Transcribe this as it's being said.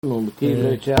כאילו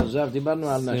כשעזב דיברנו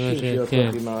על נשים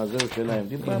שיוצאות עם הזהו שלהם,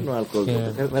 דיברנו על כל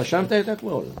זאת. רשמת את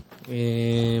הכל?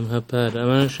 הפד,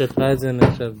 אמרנו שפד זה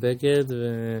נחשב בגד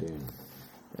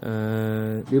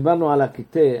דיברנו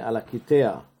על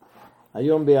הקיטע.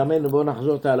 היום בימינו, בואו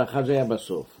נחזור את ההלכה, זה היה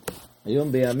בסוף.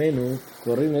 היום בימינו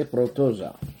קוראים לפרוטוזה.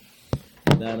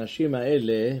 לאנשים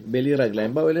האלה בלי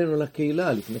רגליים באו אלינו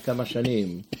לקהילה לפני כמה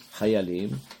שנים, חיילים,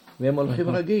 והם הולכים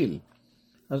רגיל.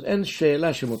 אז אין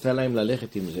שאלה שמותר להם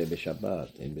ללכת עם זה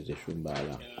בשבת, אין בזה שום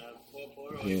בעיה.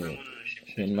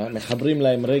 מחברים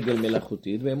להם רגל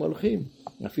מלאכותית והם הולכים.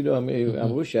 אפילו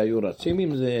אמרו שהיו רצים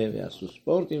עם זה ועשו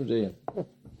ספורט עם זה.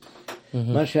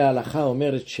 מה שההלכה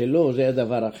אומרת שלא, זה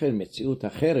הדבר אחר, מציאות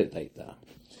אחרת הייתה.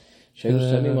 שהיו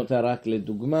שמים אותה רק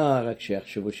לדוגמה, רק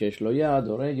שיחשבו שיש לו יד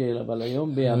או רגל, אבל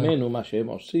היום בימינו מה שהם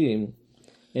עושים,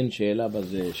 אין שאלה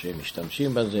בזה שהם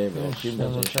משתמשים בזה ועושים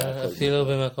בזה. אפילו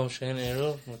במקום שאין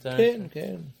עירוב? כן,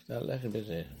 כן, תלך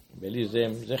בזה. בלי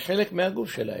זה חלק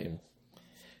מהגוף שלהם.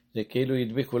 זה כאילו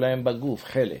ידביקו להם בגוף,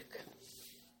 חלק.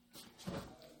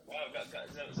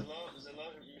 זה לא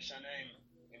משנה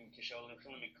אם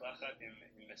כשהולכים למקלחת,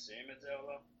 אם מסיים את זה או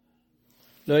לא?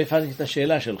 לא הבנתי את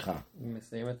השאלה שלך. אם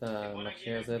מסיים את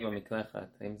המכשיר הזה במקלחת,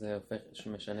 האם זה הופך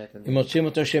שמשנה את זה? אם מוצאים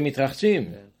אותו שהם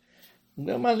מתרחצים?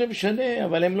 מה זה משנה,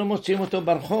 אבל הם לא מוצאים אותו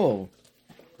ברחוב.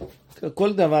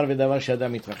 כל דבר ודבר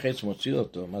שאדם מתרחץ מוציא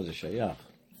אותו, מה זה שייך?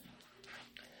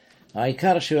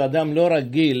 העיקר שאדם לא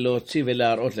רגיל להוציא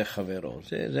ולהראות לחברו,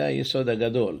 זה היסוד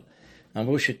הגדול.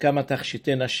 אמרו שכמה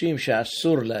תכשיטי נשים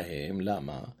שאסור להם,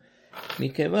 למה?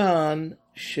 מכיוון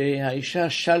שהאישה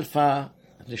שלפה,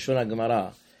 לשון הגמרא,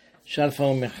 שלפה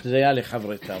ומחזיה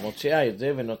לחברתה, מוציאה את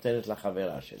זה ונותנת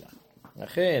לחברה שלה.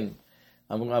 לכן,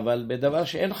 אבל בדבר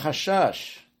שאין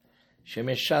חשש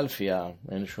שמשלפיה,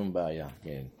 אין שום בעיה.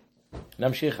 כן.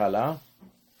 נמשיך הלאה.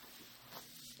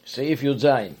 סעיף י"ז.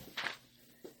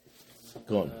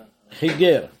 כן.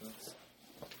 חיגר.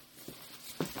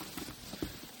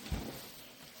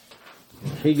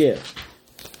 חיגר.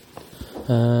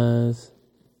 אז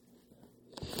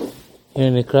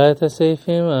נקרא את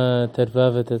הסעיפים,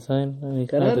 תדווה ותציין.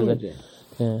 קראנו את זה.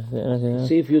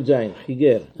 סעיף י"ז,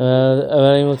 חיגר.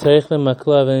 אבל אם הוא צריך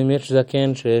למקלה, ואם יש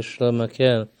זקן שיש לו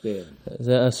מקל,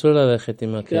 זה אסור ללכת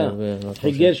עם מקל.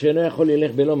 חיגר שאינו יכול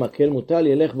ללך בלא מקל, מותר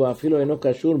ללך בו אפילו אינו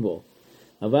קשור בו.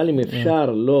 אבל אם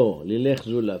אפשר לו ללך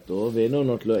זולתו, ואינו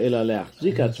נות לו אלא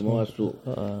להחזיק עצמו, אסור.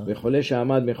 וחולה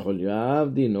שעמד מחוליו,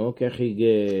 דינו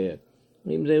כחיגר.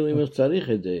 אם הוא צריך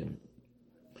את זה.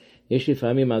 יש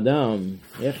לפעמים אדם,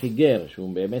 חיגר,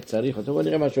 שהוא באמת צריך אותו, בוא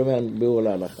נראה מה שאומר ביאור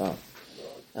להלכה.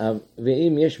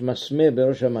 ואם יש מסמא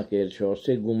בראש המקל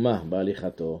שעושה גומה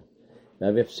בהליכתו,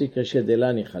 והפסיק רשת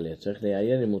דלה ניחלה, צריך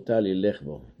לעיין אם מותר ללך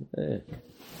בו.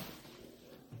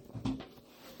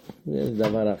 זה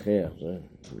דבר אחר.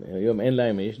 היום אין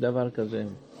להם, יש דבר כזה.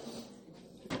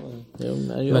 היום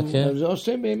זה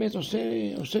עושה באמת,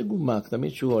 עושה גומה,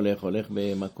 תמיד שהוא הולך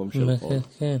במקום של חול.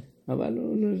 אבל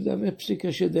זה הפסיק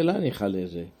רשת דלה ניחלה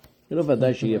זה. זה לא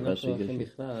ודאי שיהיה פסיק רשת.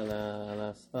 בכלל על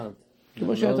האספלט.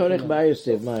 כמו שאתה הולך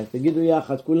בעשב, מה? תגידו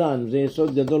יחד, כולן, זה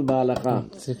יסוד גדול בהלכה.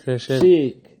 פסיק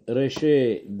רשת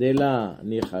דלה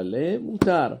ניחלה,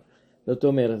 מותר. זאת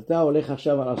אומרת, אתה הולך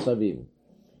עכשיו על עשבים.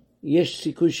 יש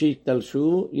סיכוי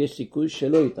שיתלשו, יש סיכוי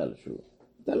שלא יתלשו.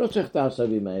 אתה לא צריך את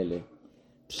העשבים האלה.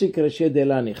 פסיק רשת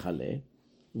דלה ניחלה,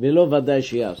 ולא ודאי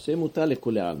שיעשה, מותר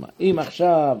לכולי עלמא. אם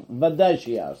עכשיו ודאי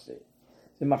שיעשה.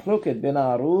 זה מחלוקת בין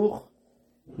הארוך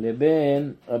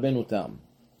לבין רבנו תם.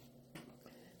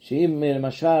 שאם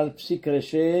למשל פסיק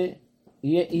רשע,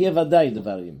 יהיה ודאי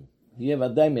דברים, יהיה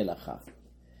ודאי מלאכה.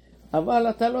 אבל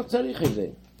אתה לא צריך את זה.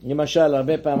 למשל,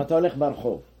 הרבה פעמים אתה הולך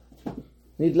ברחוב,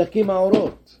 נדלקים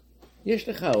האורות. יש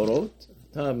לך אורות,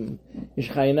 יש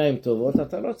לך עיניים טובות,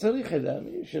 אתה לא צריך את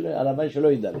זה, הלוואי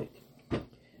שלא ידלק.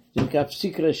 זה נקרא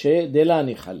פסיק רשע דלה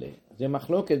ניחלה. זה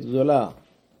מחלוקת גדולה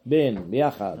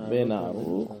ביחד בין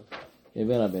הארוך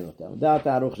לבין רבנו תם. דעת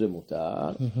הארוך זה מותר.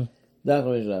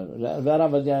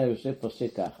 והרב עובדיה יוסף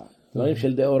פוסק ככה. דברים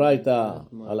של דאורייתא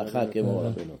הלכה כמו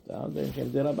רבנו תם, דברים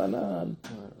של דרבנן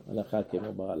הלכה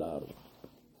כמו בעל הארוך.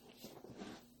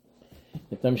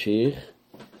 ותמשיך.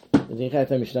 נקרא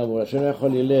את המשנה ברורה, שאינו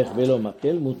יכול ללך בלא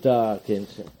מקל, מותר, כן,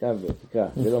 תקרא,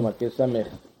 בלא מקל, סמך,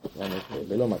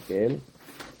 בלא מקל.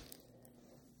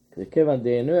 כיוון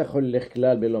דאינו יכול ללך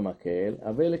כלל בלא מקל,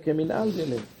 אבל כמנהל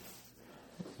דלה.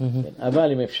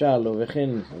 אבל אם אפשר לו, וכן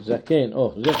זקן,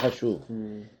 זה חשוב,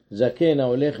 זקן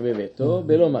ההולך בביתו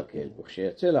בלא מקל,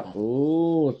 וכשיצא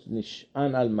לחוץ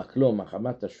נשען על מקלו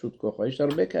מחמת השוט כוחו, יש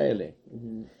הרבה כאלה.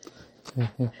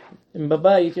 הם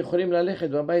בבית יכולים ללכת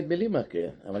בבית בלי מקל,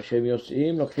 אבל כשהם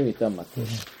יוצאים לוקחים איתם מקל.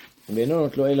 ואינו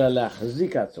נות לו אלא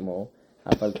להחזיק עצמו,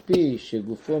 אף על פי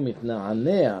שגופו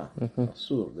מתנענע,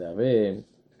 אסור, זה הרי,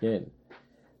 כן.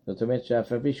 זאת אומרת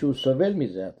שאף על פי שהוא סובל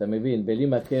מזה, אתה מבין, בלי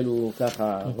מקל הוא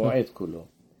ככה רועד כולו.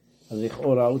 אז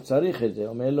לכאורה הוא צריך את זה,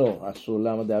 אומר לא, אסור,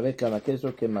 למה דאבק המקל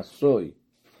שלו כמסוי.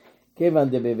 כיוון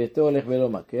דבביתו הולך בלא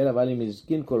מקל, אבל אם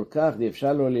הזקין כל כך,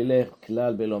 אפשר לו ללך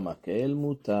כלל בלא מקל,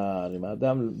 מותר. אם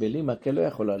האדם בלי מקל לא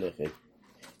יכול ללכת.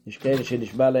 יש כאלה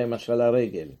שנשבע להם משל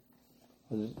הרגל.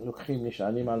 אז לוקחים,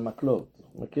 נשענים על מקלות,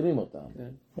 מכירים אותם.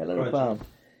 היה לנו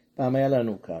פעם היה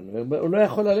לנו כאן, והוא לא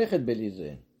יכול ללכת בלי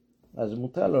זה. אז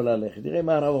מותר לו ללכת. נראה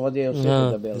מה הרב עובדיה יוסף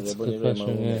לדבר על זה, בוא נראה מה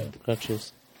הוא אומר.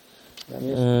 Crutches.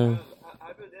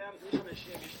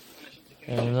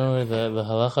 I don't know the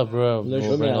Halachot of Berurah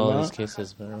will bring all these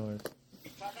cases.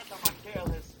 מתחת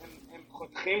למקל הם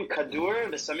חותכים כדור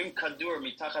ושמים כדור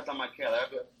מתחת למקל.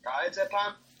 ראה את זה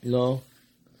פעם? לא.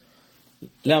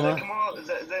 למה?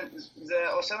 זה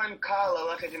עושה להם קל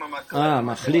ללכת עם המקל.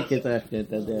 מחליק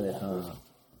את הדרך.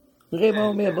 נראה מה הוא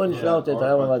אומר, בוא נשמע אותה את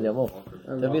הרב עובדיה, בוא.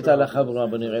 תביא את ההלכה ברורה,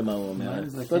 בוא נראה מה הוא אומר.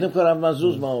 קודם כל הרב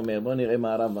מזוז מה הוא אומר, בוא נראה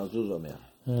מה הרב מזוז אומר.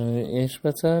 יש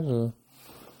בצד?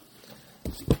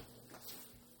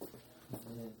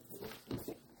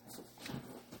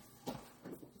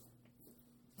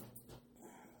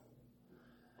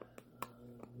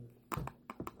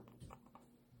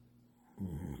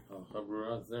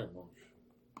 Berurah is there,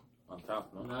 on top,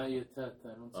 no? No, Yutet,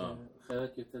 I don't see it.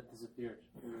 Chelek Yutet disappeared.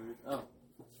 Oh,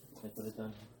 I put it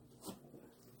down.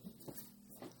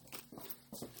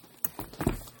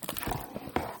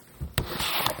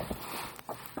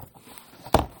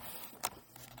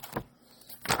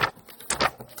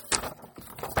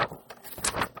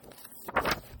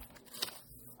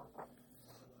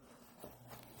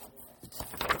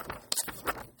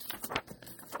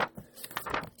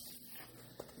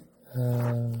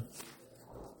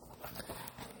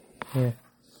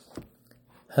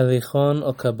 הליכון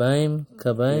או קביים?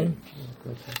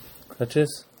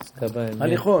 Crutches? קביים.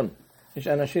 הליכון. יש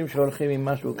אנשים שהולכים עם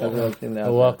משהו כזה, הולכים לאט.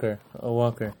 A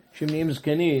walker. כשנהיים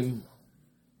זקנים,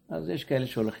 אז יש כאלה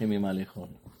שהולכים עם הליכון.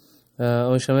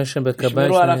 או ישמש שם בקביים.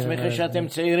 תשמרו על עצמכם שאתם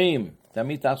צעירים.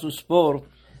 תמיד תעשו ספורט.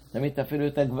 תמיד תפעילו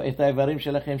את האיברים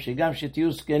שלכם, שגם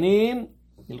שתהיו זקנים,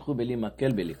 ילכו בלי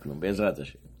מקל, בלי כלום, בעזרת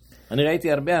השם. אני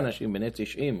ראיתי הרבה אנשים בני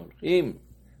 90 הולכים,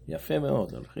 יפה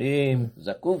מאוד, הולכים,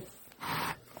 זקוף.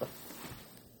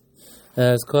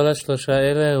 אז כל השלושה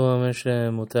אלה הוא אומר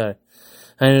שמותר.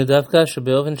 היינו דווקא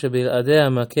שבאופן שבלעדי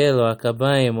המקל או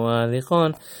הקביים או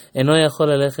ההליכון אינו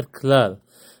יכול ללכת כלל.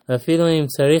 ואפילו אם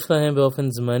צריך להם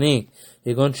באופן זמני,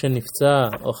 כגון שנפצע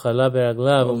או חלה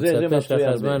ברגליו ומצפה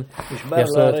שאחר זמן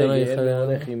יחזור את אינו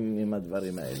הולך עם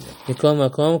הדברים האלה. מכל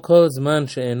מקום, כל זמן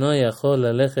שאינו יכול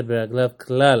ללכת ברגליו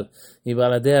כלל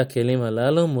מבלעדי הכלים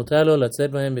הללו, מותר לו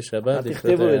לצאת בהם בשבת.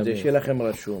 תכתבו את זה, שיהיה לכם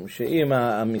רשום, שאם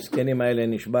המסכנים האלה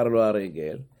נשבר לו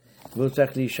הרגל, והוא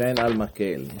צריך להישען על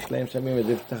מקל. יש להם שמים את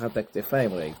זה תחת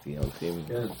הכתפיים, ראיתי, הולכים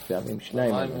פעמים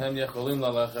שניים. הם יכולים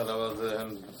ללכת, אבל הם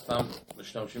סתם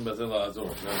משתמשים בזה לעזור.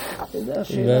 זה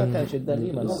השאלה כאן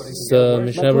שדנים על זה.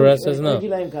 משנה ברורה says no. תגיד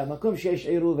להם כאן, מקום שיש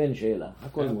עירוב אין שאלה,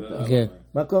 הכל מותר.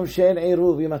 מקום שאין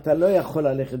עירוב, אם אתה לא יכול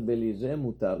ללכת בלי זה,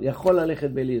 מותר. יכול ללכת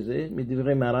בלי זה,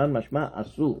 מדברי מרן, משמע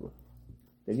אסור.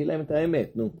 תגיד להם את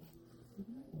האמת, נו.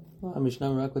 המשנה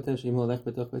ברורה כותב שאם הוא הולך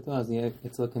בתוך ביתו, אז יהיה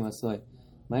אצלו כמסוי.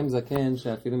 מה עם זקן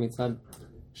שאפילו מצד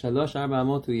 3-4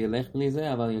 אמות הוא ילך בלי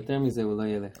זה, אבל יותר מזה הוא לא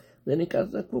ילך? זה נקרא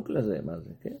זקוק לזה, מה זה?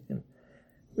 כן.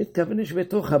 מתכוון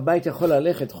שבתוך הבית יכול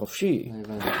ללכת חופשי,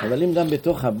 אבל אם גם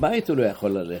בתוך הבית הוא לא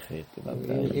יכול ללכת.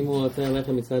 אם הוא רוצה ללכת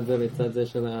מצד זה וצד זה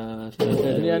של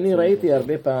אני ראיתי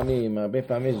הרבה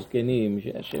פעמים זקנים,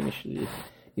 שהשם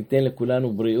ייתן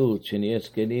לכולנו בריאות, שנהיה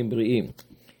זקנים בריאים.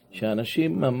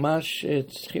 שאנשים ממש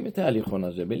צריכים את ההליכון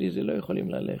הזה, בלי זה לא יכולים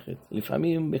ללכת.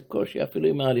 לפעמים בקושי, אפילו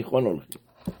עם ההליכון הולכים.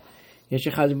 יש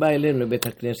אחד בא אלינו לבית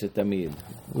הכנסת תמיד,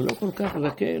 הוא לא כל כך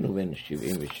זקן, הוא בן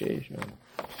 76,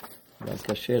 אבל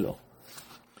קשה לו.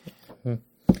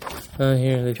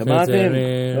 שמעתם?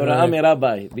 הוראה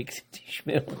מרבי,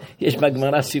 יש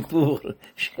בגמרא סיפור,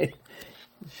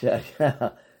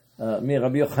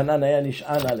 מרבי יוחנן היה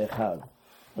נשען על אחד.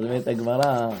 אז באמת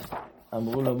הגמרא,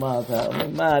 אמרו לו,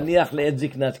 מה, ניח לעת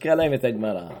זקנה, תקרא להם את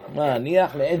הגמרא, מה,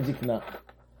 ניח לעת זקנה.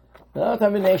 לא, אתה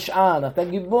נשען, אתה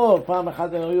גיבור, פעם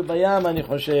אחת הם היו בים, אני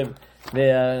חושב,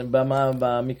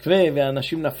 במקווה,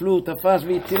 ואנשים נפלו, תפס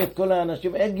והציל את כל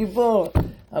האנשים, גיבור.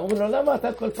 אמרו לו, למה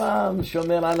אתה כל פעם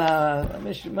שומר על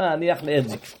מה, ניח לעת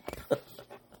זקנה.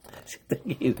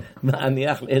 תגיד, מה,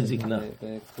 ניח לעת זקנה.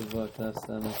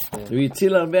 הוא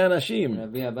הציל הרבה אנשים.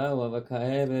 רבי אבא הוא אבקה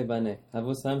ובנה,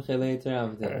 אבו סמכי ליתר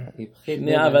עבדה.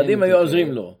 שני העבדים היו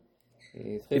עוזרים לו.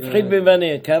 הפחיד בבנה,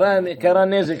 קרה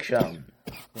נזק שם.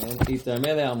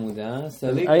 תתרמה לעמודה,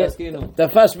 סליק תסכינו.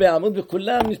 תפס בעמוד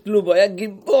וכולם נתלו בו, היה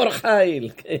גיבור חיל,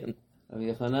 כן. רבי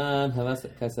יוחנן הבס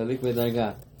כסליק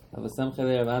בדרגה, אבל סמך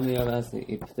לרב עמי רב אסי,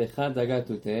 יפתחה דרגה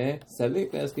תותה,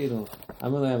 סליק תסכינו.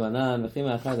 אמר לו יבנן, וכי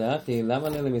מאחד האחי, למה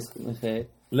למסמכי?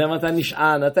 למה אתה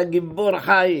נשען? אתה גיבור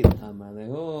חיל. אמר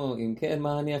לו, אם כן,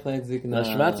 מה הניח לעת זקנה?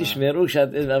 נשמע תשמרו,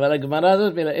 אבל הגמרא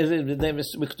הזאת, איזה די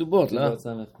בכתובות, לא?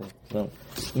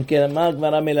 אם כן, מה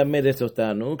הגמרא מלמדת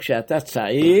אותנו? כשאתה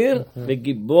צעיר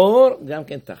וגיבור, גם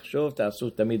כן תחשוב, תעשו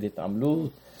תמיד התעמלות,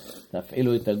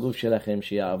 תפעילו את הגוף שלכם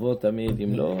שיעבוד תמיד,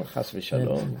 אם לא, חס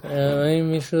ושלום.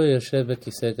 האם מישהו יושב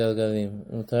בכיסא גלגלים?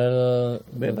 מותר לו...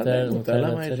 מותר,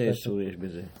 למה איזה איסור יש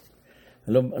בזה?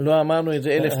 לא אמרנו את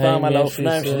זה 1000 פעם על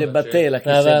האופניים שזה בטל,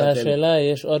 הכיסא בטל. אבל השאלה,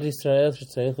 יש עוד ישראל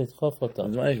שצריך לדחוף אותו.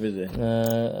 אז מה יש בזה?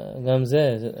 גם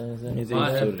זה. מה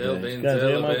ההבדל בין זה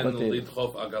לבין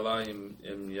לדחוף עגלה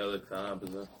עם ילד קטן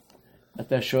בזה?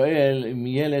 אתה שואל אם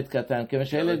ילד קטן, כיוון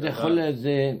שילד יכול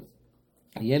זה,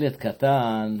 ילד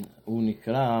קטן הוא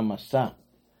נקרא מסע.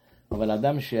 אבל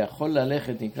אדם שיכול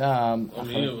ללכת נקרא...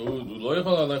 הוא לא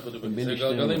יכול ללכת בכיסא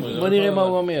גלגלים. בוא נראה מה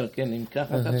הוא אומר, כן, אם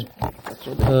ככה אתה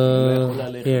צודק, הוא לא יכול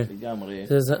ללכת לגמרי.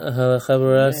 זה הלכה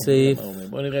ברורה סעיף,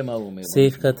 בוא נראה מה הוא אומר.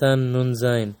 סעיף קטן נ"ז.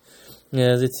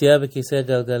 אז יציאה בכיסא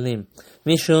גלגלים.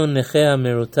 מישהו נכה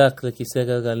המרותק לכיסא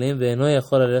גלגלים ואינו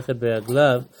יכול ללכת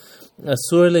ברגליו,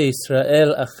 אסור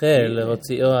לישראל אחר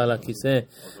להוציאו על הכיסא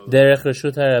דרך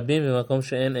רשות הרבים במקום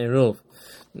שאין עירוב.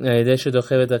 על ידי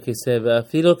שדוחף את הכיסא,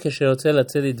 ואפילו כשרוצה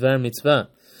לצאת לדבר מצווה.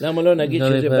 למה לא נגיד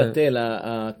שזה בטל,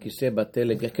 הכיסא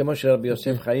בטל, כמו שרבי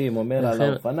יוסף חיים אומר על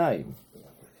האופניים.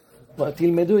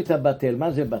 תלמדו את הבטל,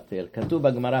 מה זה בטל? כתוב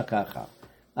בגמרא ככה,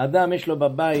 אדם יש לו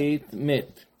בבית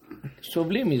מת,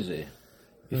 סובלים מזה.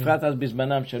 בפרט אז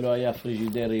בזמנם שלא היה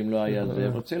פריג'ידרים, לא היה זה,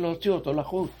 רוצה להוציא אותו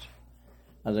לחוץ.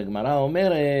 אז הגמרא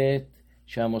אומרת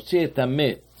שהמוציא את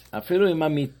המת, אפילו עם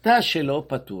המיטה שלו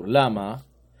פטור. למה?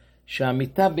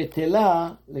 שהמיטה בטלה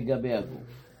לגבי הגוף.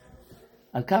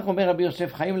 על כך אומר רבי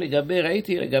יוסף חיים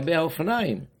ראיתי לגבי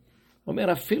האופניים.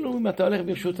 אומר אפילו אם אתה הולך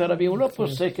ברשות הרבים, הוא לא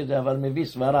פוסק את זה, אבל מביא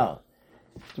סברה.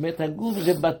 זאת אומרת, הגוף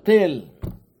זה בטל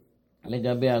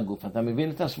לגבי הגוף. אתה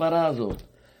מבין את הסברה הזאת?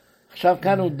 עכשיו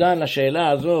כאן הוא דן לשאלה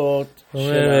הזאת. הוא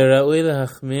אומר, ראוי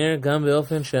להחמיר גם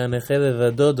באופן שהנכה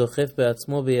לבדו דוחף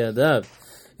בעצמו בידיו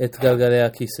את גלגלי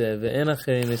הכיסא, ואין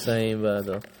אחרים מסייעים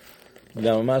בעדו.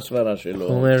 גם מה הסברה שלו?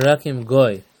 הוא אומר רק עם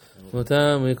גוי.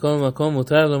 מכל מקום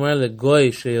מותר לומר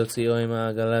לגוי שיוציאו עם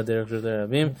העגלה דרך רשות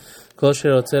הרבים, כל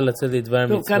שרוצה לצאת לדבר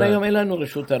מצווה. טוב, כאן היום אין לנו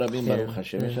רשות הרבים ברוך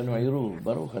השם, יש לנו עירוב,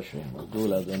 ברוך השם, הודו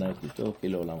לאדוני כי טוב כי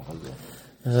לעולם חזור.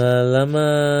 למה...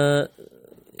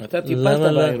 אתה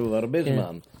טיפלת בעירוב הרבה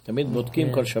זמן, תמיד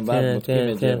בודקים כל שבת, בודקים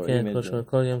את זה, רואים את זה.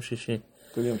 כל יום שישי.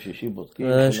 כל יום שישי בודקים.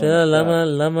 השאלה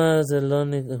למה זה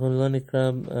לא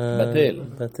נקרא...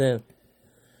 בטל.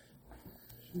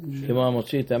 כמו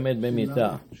המוציא את המת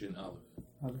במיטה.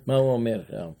 מה הוא אומר?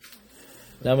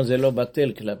 למה זה לא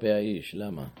בטל כלפי האיש?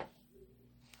 למה?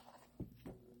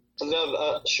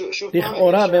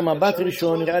 לכאורה במבט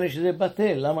ראשון נראה לי שזה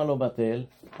בטל. למה לא בטל?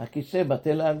 הכיסא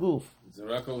בטל להגוף. זה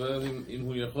רק עובר אם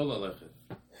הוא יכול ללכת.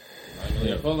 אם הוא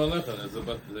יכול ללכת,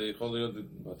 זה יכול להיות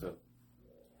בטל.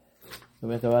 זאת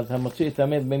אומרת, אבל אתה מוציא את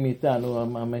המת במיטה,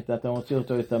 אתה מוציא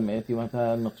אותו את המת, אם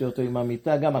אתה מוציא אותו עם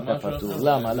המיטה, גם אתה פטור.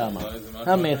 למה?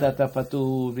 המת אתה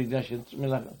פטור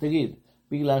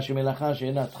בגלל שמלאכה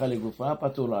שאינה צריכה לגופה,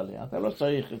 פטור עליה. אתה לא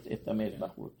צריך את המת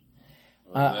בחוץ.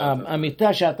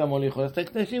 המיטה שאתה מוליך אותה,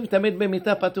 תקשיב, את המת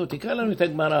במיטה פטור. תקרא לנו את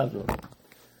הגמרא הזאת.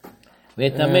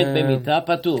 ואת המת במיטה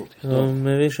פטור. הוא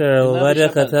מביא שהרובדיה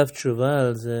כתב תשובה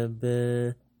על זה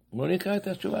בוא נקרא את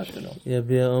התשובה שלו.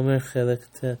 יביע עומר חלק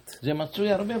ט'. זה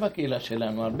מצוי הרבה בקהילה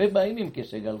שלנו, הרבה באים עם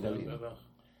כיסא גלגלים.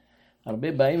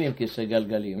 הרבה באים עם כיסא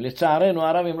גלגלים. לצערנו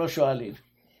הרבים לא שואלים.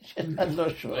 שאתה לא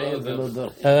שואל ולא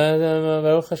דורש.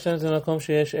 ברוך השם זה מקום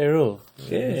שיש עירוב.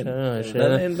 כן,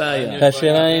 אין בעיה.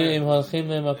 השאלה אם הולכים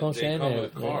במקום שאין עירוב.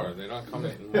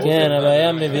 כן,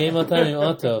 הבעיה מביאים אותם עם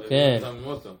אוטו, כן.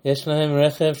 יש להם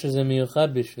רכב שזה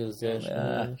מיוחד בשביל זה.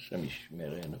 שם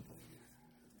ישמרנו.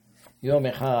 יום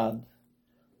אחד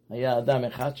היה אדם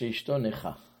אחד שאשתו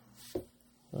נכה.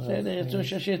 בסדר, יצאו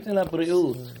שייתן לה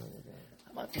בריאות.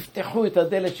 אמר, תפתחו את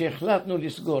הדלת שהחלטנו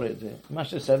לסגור את זה. מה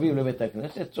שסביב לבית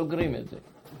הכנסת, סוגרים את זה.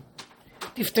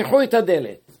 תפתחו את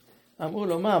הדלת. אמרו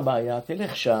לו, מה הבעיה?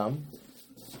 תלך שם,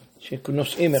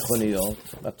 שנוסעים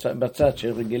מכוניות, בצד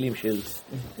של רגלים של...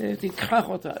 תיקח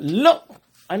אותה. לא!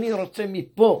 אני רוצה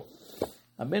מפה.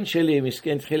 הבן שלי,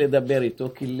 מסכן, התחיל לדבר איתו,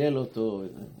 קילל אותו.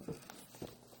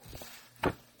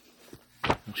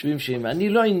 חושבים שאם אני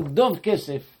לא אנדוב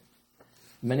כסף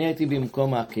אם אני הייתי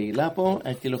במקום הקהילה פה,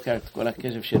 הייתי לוקח את כל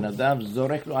הכסף של אדם,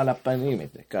 זורק לו על הפנים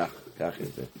את זה, קח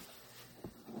את זה.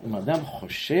 אם אדם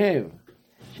חושב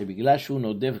שבגלל שהוא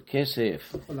נודב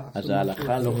כסף, אז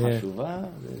ההלכה לא חשובה,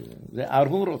 זה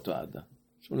ארור אותו אדם.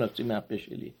 אסור להוציא מהפה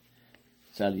שלי.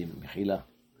 יצא לי מחילה.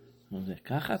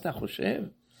 ככה אתה חושב?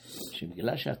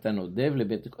 שבגלל שאתה נודב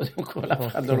לבית, קודם כל אף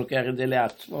אחד לא לוקח את זה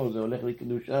לעצמו, זה הולך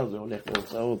לקדושה, זה הולך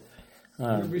להוצאות.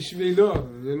 בשבילו,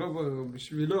 זה לא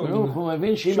בשבילו. הוא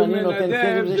מבין שאם אני נותן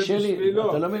כסף זה שלי,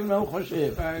 אתה לא מבין מה הוא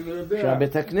חושב.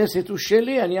 שהבית הכנסת הוא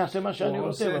שלי, אני אעשה מה שאני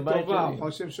רוצה בבית שלי. הוא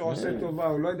חושב שהוא עושה טובה,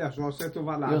 הוא לא יודע שהוא עושה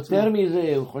טובה לעצמו. יותר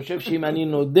מזה, הוא חושב שאם אני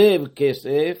נודב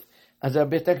כסף, אז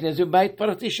הבית הכנסת זה בית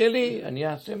פרטי שלי, אני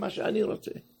אעשה מה שאני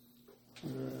רוצה.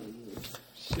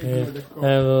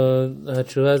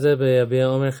 התשובה זה ביביע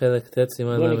עומר חלק ט'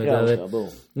 סימן למדלת.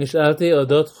 נשאלתי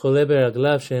אודות חולה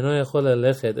ברגליו שאינו יכול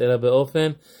ללכת אלא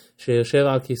באופן שיושב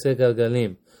על כיסא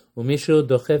גלגלים ומישהו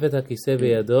דוחף את הכיסא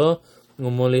בידו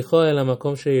ומוליכו אל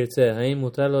המקום שירצה. האם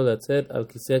מותר לו לצאת על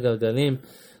כיסא גלגלים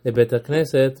לבית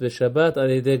הכנסת בשבת על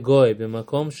ידי גוי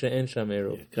במקום שאין שם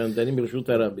עירוב? כאן דנים ברשות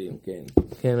הרבים, כן.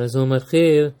 כן, אז הוא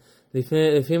מתחיל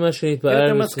לפי מה שנתבאר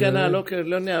את המסקנה,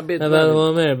 לא נאבד. אבל הוא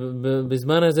אומר,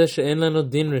 בזמן הזה שאין לנו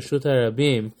דין רשות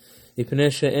הרבים,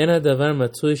 לפני שאין הדבר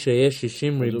מצוי שיש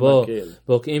 60 ריבו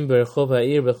בוקעים ברחוב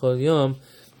העיר בכל יום,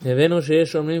 הבאנו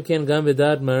שיש אומרים כן גם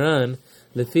בדעת מרן,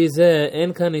 לפי זה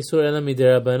אין כאן איסור אלא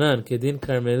מדרבנן, כדין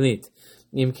קרמלית.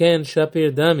 אם כן,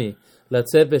 שפיר דמי,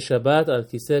 לצאת בשבת על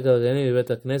כיסא גלגלים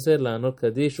בבית הכנסת, לענות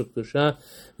קדיש וקדושה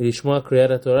ולשמוע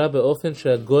קריאת התורה, באופן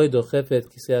שהגוי דוחף את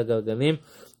כיסא הגלגלים,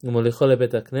 ומוליכו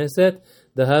לבית הכנסת,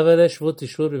 דהבה לשבות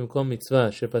תשבות במקום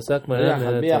מצווה, שפסק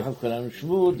מרן ביחד כולנו,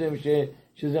 שבות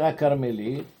שזה רק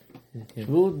קרמלי,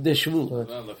 שבות דשבות.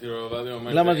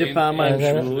 למה זה פעמיים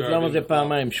שבות? למה זה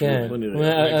פעמיים שבות?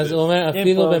 אז הוא אומר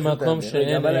אפילו במקום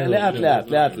שאין...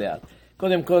 לאט.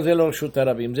 קודם כל זה לא רשות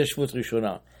הרבים, זה שבות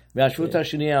ראשונה. והשבות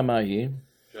השנייה מה היא?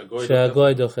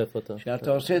 שהגוי דוחף אותו.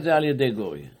 שאתה עושה את זה על ידי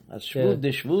גוי. אז שבות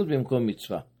דשבות במקום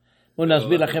מצווה. בואו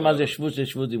נסביר לכם מה זה שבות, זה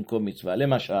שבות במקום מצווה.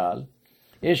 למשל,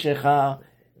 יש לך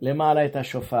למעלה את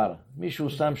השופר. מישהו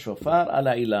שם שופר על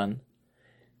האילן,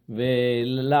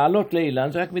 ולעלות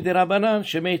לאילן זה רק מדרבנן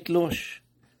שמי תלוש.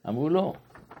 אמרו לא,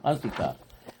 אל תיקח.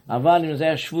 אבל אם זה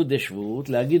היה שבות דשבות,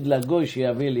 להגיד לגוי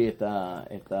שיביא לי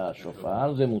את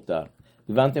השופר, זה מותר.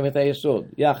 הבנתם את היסוד,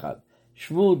 יחד.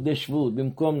 שבות דשבות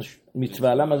במקום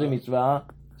מצווה. למה זה מצווה?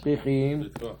 צריכים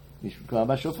לשקוע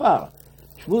בשופר.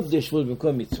 שבות דשבות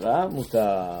במקום מצווה,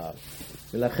 מותר.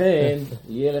 ולכן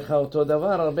יהיה לך אותו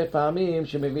דבר הרבה פעמים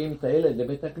שמביאים את הילד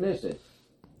לבית הכנסת.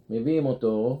 מביאים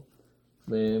אותו,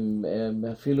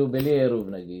 אפילו בלי עירוב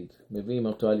נגיד, מביאים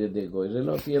אותו על ידי גוי, זה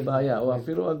לא תהיה בעיה, או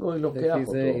אפילו הגוי לוקח אותו. לפי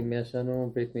זה, אם יש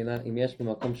לנו ברית מילה, אם יש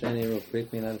במקום שאין עירוב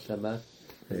ברית מילה לשבת,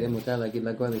 אז יהיה מותר להגיד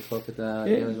לגוי לדחוף את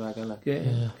הילד מהגלה. כן,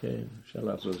 אפשר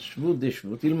לעשות. שבות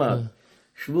דשבות, תלמד.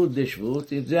 שבות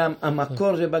דשבות, זה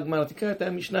המקור, זה בגמרא, תקרא את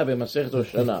המשנה במסכת ראש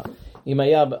השנה. אם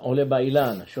היה עולה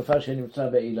באילן, שופר שנמצא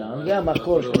באילן, זה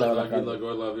המקור של ההלכה.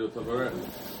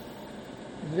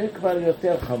 זה כבר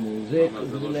יותר חמור, זה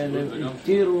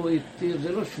התירו,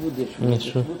 זה לא שבות דשבות, זה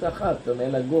שבות אחת, אתה אומר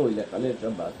לגוי לחלל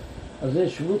שבת. אז זה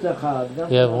שבות אחת, גם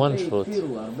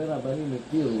הרבה רבנים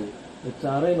התירו,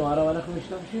 לצערנו הרב אנחנו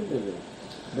משתמשים בזה.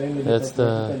 והם את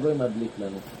הגוי מדליק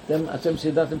לנו. אתם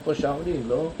סידרתם פה שעונים,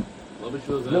 לא?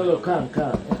 לא, כאן.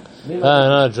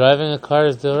 No, driving a car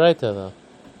is the right though.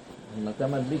 אתה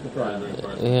מדליק אותו.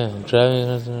 Yeah, driving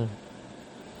is the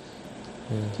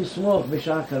תסמוך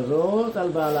בשעה כזאת על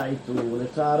בעל העיטור,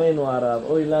 לצערנו הרב,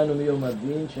 אוי לנו מיום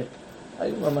הדין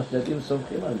שהיו המסגדים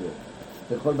סומכים על זה.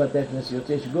 בכל בתי הכנסיות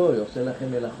יש גוי, עושה לכם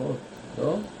מלאכות,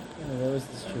 לא?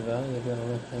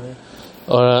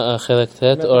 חלק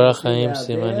ט' אורח חיים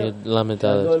סימן למד ד'.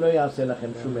 הגוי לא יעשה לכם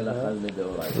שום מלאכה על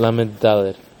מדאורייתא. למד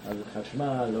ד'. אז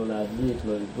חשמל, לא להדליק,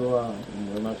 לא לפגוע,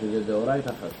 נאמר שזה דאורייתא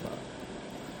חשמל.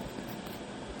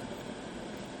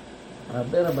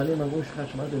 הרבה רבנים אמרו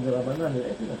שחשמל זה ברבנן,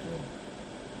 נראיתי לכם.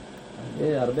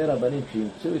 הרבה רבנים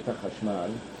כשהמצאו את החשמל,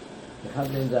 אחד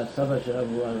מהם זה הסבא של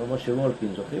משה וולקין,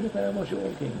 זוכרים את היה משה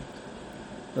וולקין?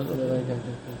 לא זוכר, הוא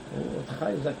עוד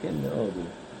חי זקן מאוד.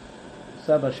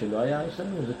 סבא שלו היה, יש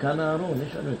לנו, זה כאן הארון,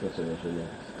 יש לנו את הסבא שלו,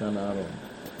 זה כאן הארון.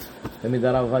 תמיד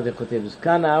הרב עובדיה כותב, זה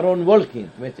כאן הארון וולקין,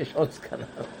 זאת אומרת יש עוד כאן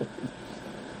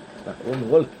הארון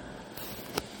וולקין.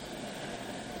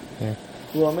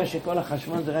 הוא אומר שכל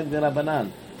החשמל זה רק דרבנן.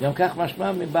 גם כך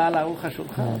משמע מבעל ערוך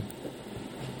השולחן.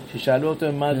 ששאלו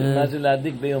אותו מה זה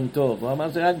להדליק ביום טוב. הוא אמר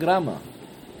זה רק גרמה.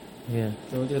 זה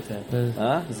עוד יותר.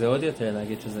 זה עוד יותר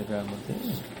להגיד שזה גרמה.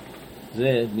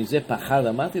 מזה פחד,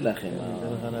 אמרתי לכם,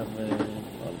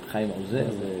 חיים עוזר,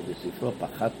 בספרו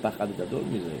פחד גדול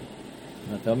מזה.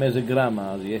 אתה אומר זה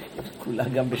גרמה, אז יהיה כולה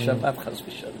גם בשבת חס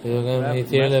ושלום. הוא גם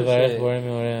התיר לברך בורא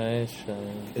מאורי האש.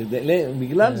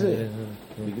 בגלל זה,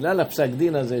 בגלל הפסק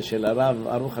דין הזה של הרב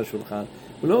ערוך השולחן,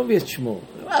 הוא לא מביא את שמו.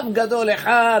 רב גדול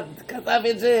אחד כתב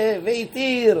את זה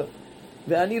והתיר,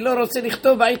 ואני לא רוצה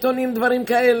לכתוב בעיתונים דברים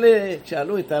כאלה.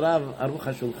 כשאלו את הרב ערוך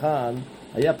השולחן,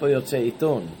 היה פה יוצא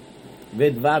עיתון,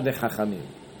 בית ועד לחכמים.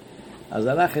 אז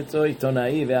הלך אצלו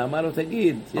עיתונאי ואמר לו,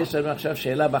 תגיד, יש לנו עכשיו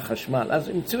שאלה בחשמל. אז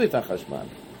המציאו את החשמל.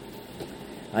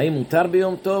 האם מותר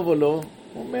ביום טוב או לא?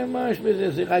 הוא אומר, מה יש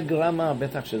בזה? זה רק גרמה,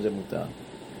 בטח שזה מותר.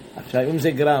 עכשיו, אם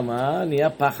זה גרמה, נהיה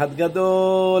פחד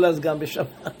גדול, אז גם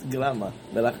בשבת גרמה.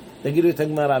 תגידו את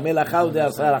הגמרא, מלאכה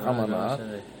ודעשה רחמנה,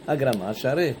 הגרמה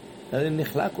שרה.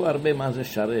 נחלקו הרבה מה זה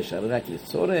שרה, שרה רק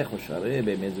לצורך או שרה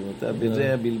באמת זה מותר,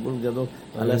 וזה בלבול גדול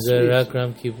על הסביב. זה רק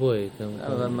רם כיבוי.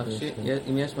 אבל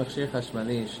אם יש מכשיר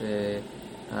חשמלי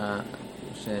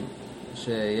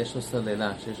שיש לו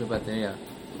סוללה, שיש לו בטריה,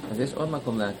 אז יש עוד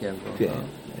מקום להקל בו. כן,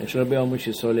 יש הרבה אומרים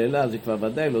שסוללה זה כבר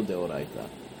ודאי לא דאורייתא.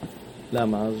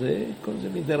 למה? כל זה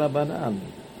מדרבנן.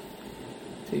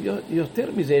 יותר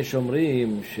מזה יש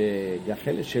אומרים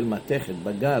שגחלת של מתכת,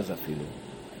 בגז אפילו,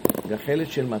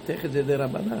 גחלת של מתכת זה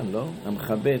דרבנן, לא?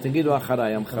 המחבה, תגידו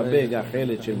אחריי, המחבה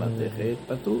גחלת של מתכת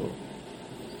פטור.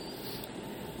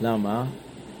 למה?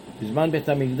 בזמן בית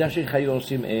המקדש איך היו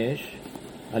עושים אש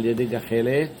על ידי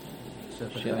גחלת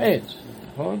של עץ,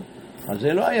 נכון? אז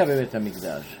זה לא היה בבית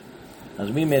המקדש. אז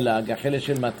ממילא גחלת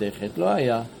של מתכת לא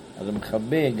היה. אז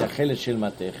המחבה גחלת של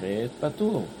מתכת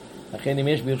פטור. לכן אם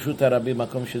יש ברשות הרבים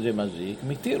מקום שזה מזיק,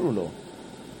 מתירו לו,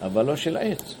 אבל לא של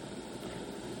עץ.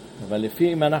 אבל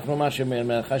לפי אם אנחנו מה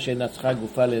שמלאכה שנצחה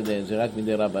גופה לידי, זה רק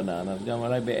מדי רבנן, אז גם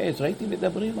אולי בעץ, ראיתי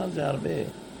מדברים על זה הרבה.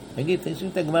 נגיד, תעשו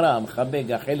את הגמרא, המחבה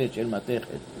גחלת של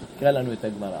מתכת, קרא לנו את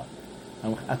הגמרא.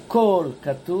 הכל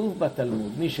כתוב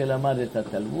בתלמוד, מי שלמד את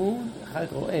התלמוד, אחר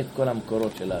כך רואה את כל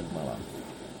המקורות של הגמרא.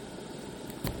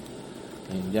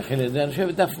 גחלת, אני חושב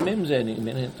דף מם זה,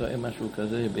 אני טועה משהו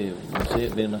כזה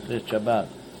בנושא שבת.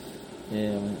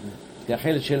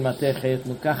 גחלת של מתכת,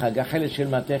 ככה, גחלת של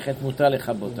מתכת מותר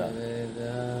לכבותה.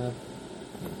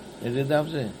 איזה דף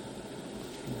זה?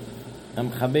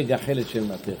 המחבה גחלת של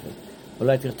מתכת.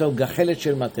 אולי תכתוב גחלת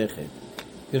של מתכת.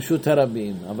 רשות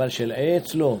הרבים, אבל של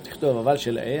עץ לא. תכתוב, אבל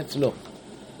של עץ לא.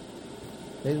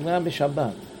 זה גם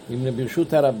בשבת. אם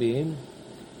ברשות הרבים,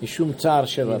 משום צער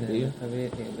של רבים.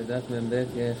 בדעת מ"ב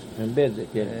יש. מ"ב זה,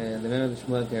 כן. למד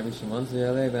שמואל כרבי שמעון זה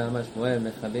יעלה, ואמר שמואל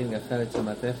מחבים גחלת של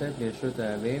מתכת ברשות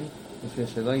הרבים, בשביל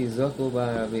שלא יזוקו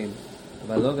בערבים,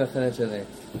 אבל לא גחלת של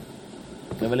עץ.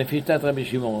 אבל לפי שיטת רבי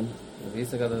שמעון.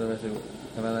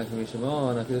 אבל רבי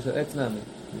שמעון, אפילו של עץ נמי.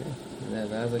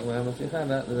 ואז הגמרא ממשיכה,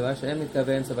 ודבר שאין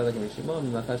מתכוון סבל רבי שמעון,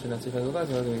 ומאחר שנציף הגובה,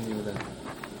 זה לא רבי יהודה.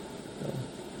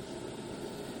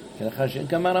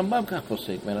 גם הרמב"ם כך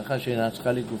פוסק, מלאכה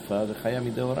שנצחה לגופה וחיה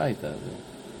מדאורייתא.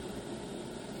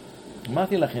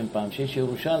 אמרתי לכם פעם שיש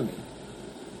ירושלמי.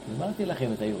 אמרתי לכם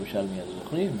את הירושלמי, אז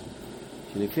זוכרים?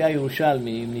 שלפי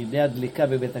הירושלמי, אם נדעה דליקה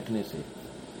בבית הכנסת,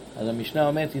 אז המשנה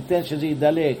אומרת, תיתן שזה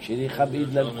ידלק,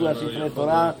 שידלקו הספרי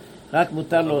תורה, רק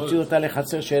מותר להוציא אותה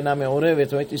לחצר שאינה מעורבת,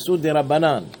 זאת אומרת, איסור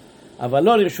דרבנן, אבל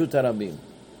לא לרשות הרבים.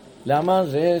 למה?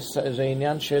 זה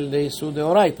עניין של איסור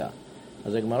דאורייתא.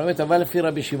 אז הגמרא אומרת, אבל לפי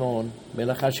רבי שמעון,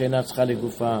 מלאכה שאינה צריכה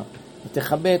לגופה,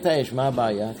 תכבה את האש, מה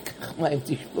הבעיה? תיקח מים,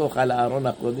 תשפוך על הארון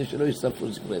הקודש, שלא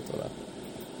יספרו ספרי תורה.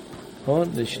 נכון?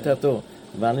 זה שיטתו.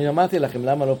 ואני אמרתי לכם,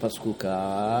 למה לא פסקו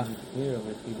כך?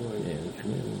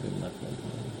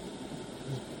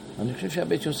 אני חושב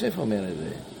שהבית יוסף אומר את זה.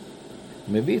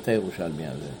 מביא את הירושלמי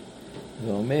הזה.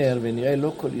 ואומר, ונראה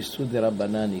לא כל איסור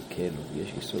דרבנן יקלו.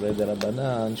 יש איסורי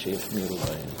דרבנן שיחמירו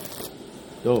בהם.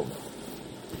 טוב.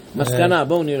 מסקנה,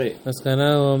 בואו נראה.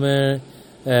 מסקנה הוא אומר,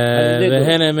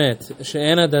 והן אמת,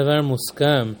 שאין הדבר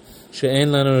מוסכם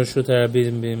שאין לנו רשות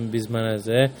הרבים בזמן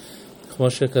הזה,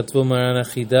 כמו שכתבו מרן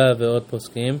החידה ועוד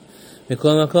פוסקים.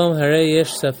 מכל מקום, הרי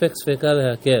יש ספק ספקה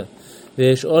להקל.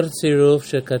 ויש עוד צירוף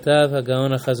שכתב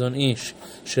הגאון החזון איש,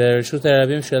 שרשות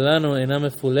הרבים שלנו אינה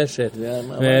מפולשת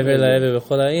מעבר לעבר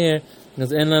בכל העיר,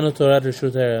 אז אין לנו תורת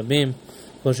רשות הרבים,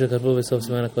 כמו שכתבו בסוף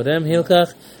סימן הקודם.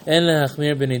 הילקח, אין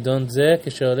להחמיר בנידון זה,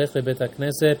 כשהולך לבית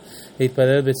הכנסת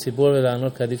להתפלל בציבור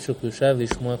ולענות קדיש וקדושה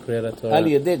ולשמוע קריאת התורה. על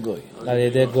ידי גוי. על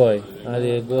ידי גוי. על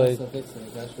ידי גוי.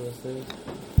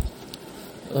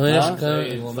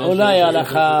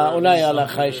 אולי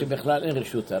ההלכה היא שבכלל אין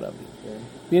רשות הרבים.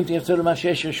 ואם תרצו למה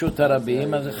שיש רשות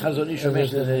הרבים, אז חזון איש אומר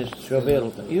שזה שובר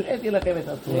אותה. הראיתי לכם את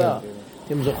התורה.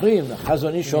 אתם זוכרים,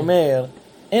 חזון איש אומר,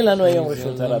 אין לנו היום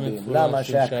רשות הרבים. למה?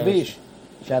 שהכביש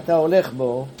שאתה הולך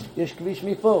בו, יש כביש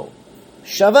מפה,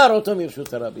 שבר אותו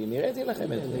מרשות הרבים, הראיתי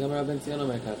לכם את זה. זה גם רב בן ציון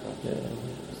אומר ככה.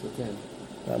 כן.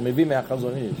 מביא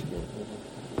מהחזון איש, כן.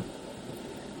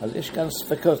 אז יש כאן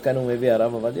ספקות, כאן הוא מביא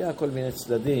הרב עובדיה, כל מיני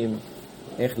צדדים,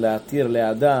 איך להתיר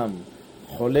לאדם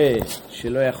חולה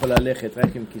שלא יכול ללכת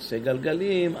רק עם כיסא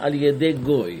גלגלים, על ידי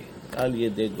גוי. על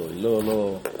ידי גוי,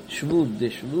 לא שבות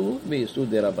דשבות ויסוד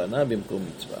דרבנה במקום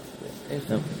מצווה.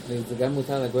 וזה גם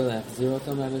מותר לגוי להחזיר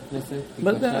אותו מהבית כנסת?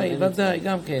 ודאי,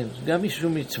 גם כן. גם מישהו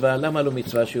מצווה, למה לא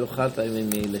מצווה שיאכל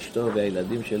לאשתו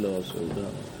והילדים שלו סעודה?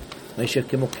 מה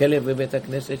שכמו כלב בבית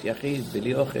הכנסת יחיד,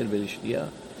 בלי אוכל, בלי שתייה.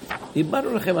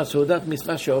 דיברנו לכם על סעודת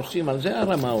מצווה שעושים, על זה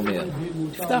הרמה אומר.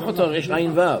 תפתח אותו, יש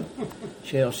עין וו.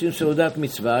 שעושים סעודת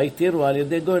מצווה, התירו על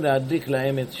ידי גוי להדליק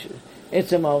להם את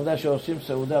עצם העובדה שעושים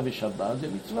סעודה בשבת, זה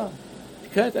מצווה.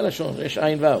 תקרא את הלשון, יש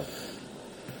עין וו.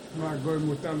 מה, גוי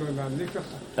מותר לו להדליק לך?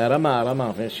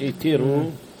 הרמה, שהתירו.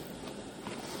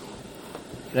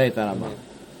 תקרא את הרמה.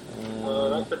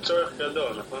 רק בצורך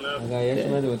גדול, נכון? יש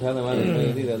מה זה מותר למה לאינו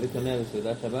יהודי להדליק הנר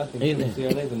בסעודת שבת, אם תמציא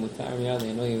עלי זה מותר מיד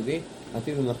לאינו יהודי,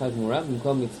 אפילו מלאכה גמורה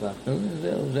במקום מצווה.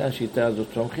 זה השיטה הזאת,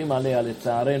 סומכים עליה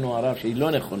לצערנו הרב שהיא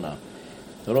לא נכונה.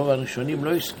 רוב הראשונים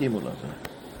לא הסכימו לזה.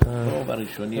 רוב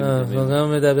הראשונים... הוא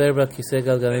גם מדבר בכיסא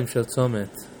גלגלים של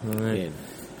צומת. כן.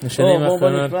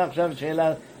 בואו נשמע עכשיו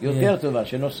שאלה יותר טובה,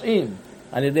 שנוסעים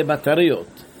על ידי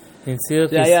בטריות.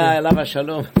 זה היה עליו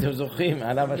השלום, אתם זוכרים?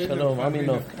 עליו השלום,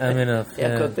 אמינוק.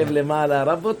 היה כותב למעלה,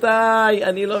 רבותיי,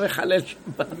 אני לא מחלל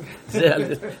שבת.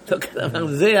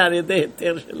 זה על ידי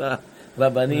היתר של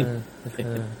הרבנים.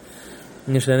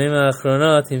 בשנים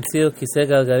האחרונות המציאו כיסא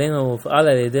גלגלים המופעל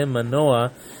על ידי מנוע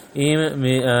עם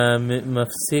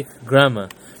מפסיק גרמה.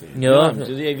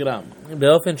 שזה יהיה גרם.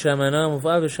 באופן שהמנוע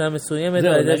מופעל בשעה מסוימת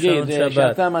על ידי שעון שבת. נגיד,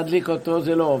 כשאתה מדליק אותו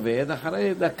זה לא עובד,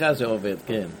 אחרי דקה זה עובד,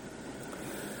 כן.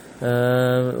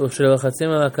 וכשלוחצים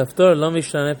על הכפתור לא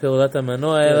משתנה פעולת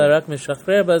המנוע, אלא רק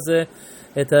משחרר בזה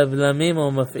את הבלמים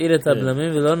או מפעיל את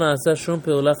הבלמים, ולא נעשה שום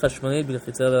פעולה חשמלית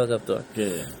בלחיצה על הכפתור.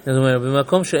 זאת אומרת,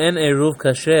 במקום שאין עירוב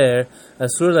כשר,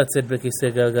 אסור לצאת בכיסא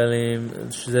גלגלים,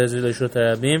 שזה רשות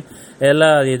הרבים, אלא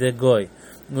על ידי גוי.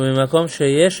 ובמקום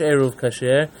שיש עירוב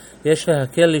כשר, יש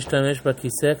להקל להשתמש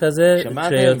בכיסא כזה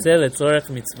כשיוצא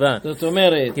לצורך מצווה. זאת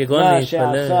אומרת, מה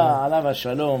שעשה עליו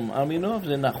השלום אמינוב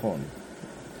זה נכון.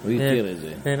 הוא התיר את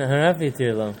זה. הרב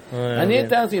התיר לו. אני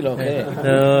התרתי לו, כן.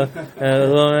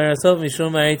 הוא אומר, סוף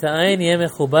משום מראית העין יהיה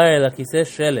מחובר אל הכיסא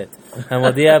שלט,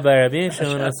 המודיע ברבים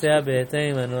שהוא נוסע בהתאם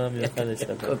עם מנוע מיוחד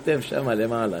לשבת. כותב שם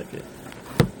למעלה, כן.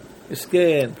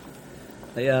 מסכן.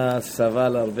 היה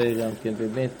סבל הרבה גם כן,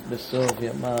 באמת בסוף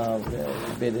ימיו,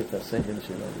 ואיבד את השכל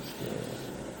שלו.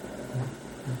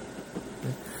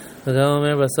 וגם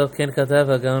אומר בסוף כן כתב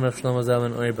הגאון רב שלמה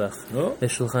זלמן אוירבך,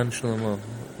 לשולחן שלמה.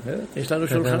 יש לנו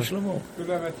שולחן שלמה.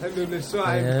 כולם התחילו לנסוע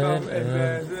עם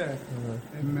זה.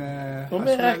 הוא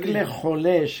אומר רק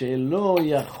לחולה שלא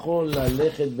יכול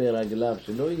ללכת ברגליו,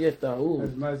 שלא יהיה טעות.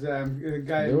 אז מה זה,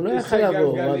 הוא לא יכול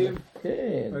לבוא.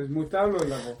 כן. אז מותר לו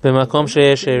לבוא. במקום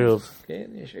שיש עירוב. כן,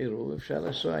 יש עירוב, אפשר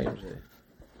לנסוע עם זה.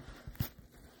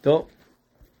 טוב.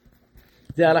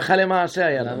 זה הלכה למעשה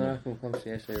היה לנו. למה רק במקום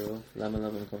שיש עירוב? למה לא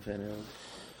במקום שאין עירוב?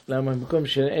 למה במקום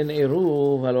שאין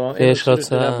עירוב, יש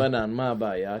הוצאה. רבנן, מה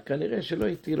הבעיה? כנראה שלא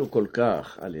התירו כל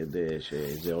כך על ידי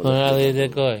שזה הולך. על ידי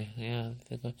גוי.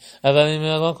 אבל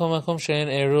אם במקום שאין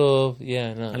עירוב,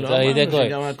 על ידי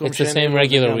גוי. It's the same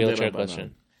regular wheelchair question.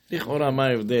 לכאורה מה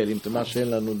ההבדל? אם מה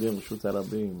שאין לנו דין רשות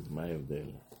הרבים, מה ההבדל?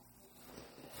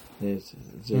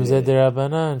 אם זה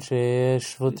דרבנן, שיש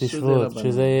שבות תשבות,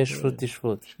 שזה יהיה שבות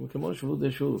תשבות. כמו שבות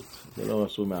דשבות, זה לא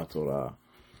עשו מהתורה.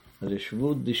 אז זה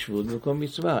שבות דשבות במקום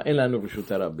מצווה. אין לנו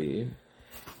רשות הרבים,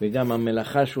 וגם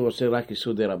המלאכה שהוא עושה רק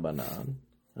יסוד דרבנן,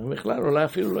 בכלל אולי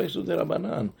אפילו לא יסוד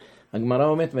דרבנן. הגמרא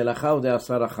אומרת מלאכה עוד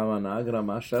עשה רחמנה,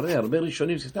 גרמה, שרי, הרבה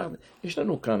ראשונים, יש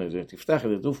לנו כאן את זה, תפתח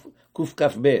את זה,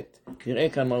 קכ"ב, תראה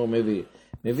כאן מה הוא מביא.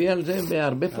 מביא על זה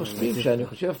בהרבה פוסקים, שאני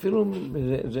חושב אפילו,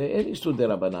 זה אין יסוד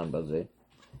דרבנן בזה.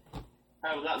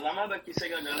 למה בכיסא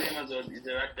גלגלים הזאת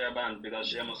זה רק דרבנן? בגלל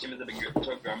שהם עושים את זה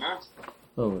בתור גרמה?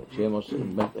 לא, שהם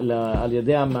עושים, על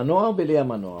ידי המנוע או בלי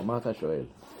המנוע? מה אתה שואל?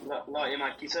 לא, עם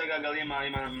הכיסא גלגלים,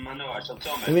 עם המנוע של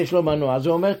צומת. אם יש לו מנוע, זה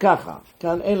אומר ככה,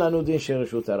 כאן אין לנו דין של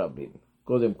רשות הרבים,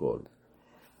 קודם כל.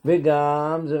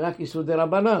 וגם זה רק יסוד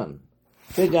דרבנן.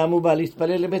 וגם הוא בא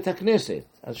להתפלל לבית הכנסת.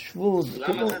 אז שבות...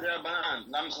 למה זה דרבנן?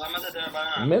 למה זה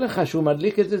דרבנן? מלך שהוא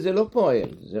מדליק את זה, זה לא פועל.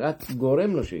 זה רק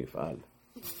גורם לו שיפעל.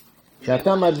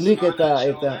 כשאתה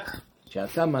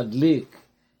מדליק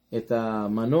את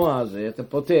המנוע הזה, אתה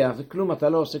פותח, זה כלום, אתה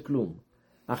לא עושה כלום.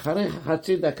 אחרי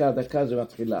חצי דקה זה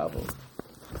מתחיל לעבוד.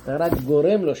 אתה רק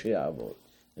גורם לו שיעבוד.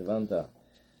 הבנת?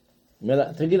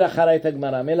 תגיד אחרי את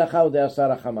הגמרא, מלאכה הוא דעשה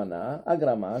רחמנה,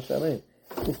 הגרמה, שרי,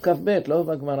 וכ"ב, לא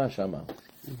בגמרא שמה.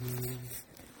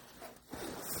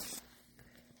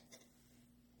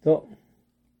 טוב.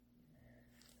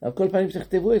 על כל פעמים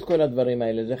תכתבו את כל הדברים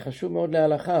האלה, זה חשוב מאוד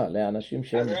להלכה, לאנשים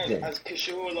שהם... אז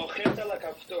כשהוא לוחץ על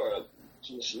הכפתור,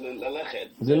 ללכת...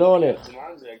 זה לא הולך.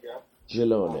 זה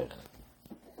לא הולך.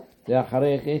 זה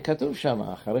אחרי, כתוב שם,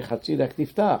 אחרי חצי דק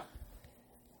תפתח.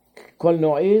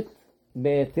 קולנועית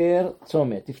בהיתר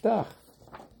צומת, תפתח.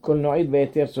 קולנועית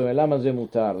בהיתר צומת, למה זה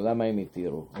מותר? למה הם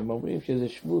התירו? הם אומרים שזה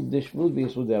שבות, זה שבות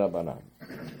ביסודי רבנן.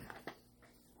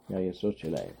 זה היסוד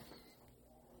שלהם.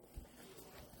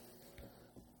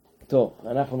 טוב,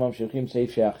 אנחנו ממשיכים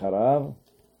סעיף שאחריו.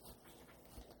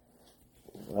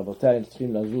 רבותיי,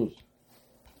 צריכים לזוז.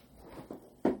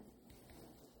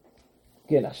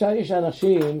 כן, עכשיו יש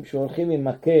אנשים שהולכים עם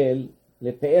מקל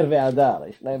לפאר והדר.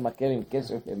 יש להם מקל עם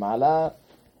כסף למעלה,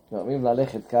 ואומרים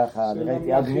ללכת ככה, אני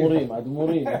ראיתי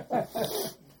אדמו"רים.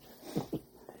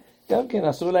 גם כן,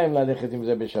 אסור להם ללכת עם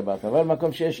זה בשבת, אבל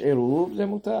מקום שיש עירוב, זה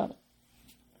מותר.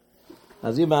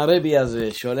 אז אם הרבי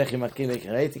הזה שהולך עם מקל,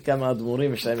 ראיתי כמה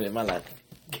אדמו"רים יש להם למעלה.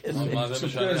 מה זה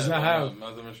משנה?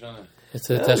 מה זה משנה?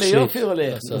 זה תכשיט. ליופי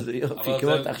הולך, זה יופי,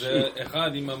 כמו תכשיט. זה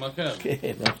אחד עם המקל.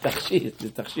 כן,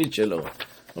 זה תכשיט שלו.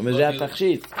 הוא אומר, זה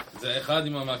התכשיט. זה אחד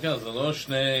עם המקל, זה לא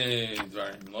שני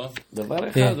דברים, לא? דבר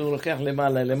אחד הוא לוקח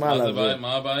למעלה.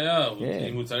 מה הבעיה?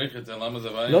 אם הוא צריך את זה, למה זה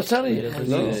בעיה? לא צריך.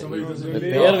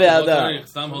 פאר והדר.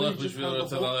 סתם הולך בשביל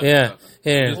רוצה ללכת.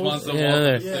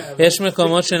 יש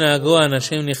מקומות שנהגו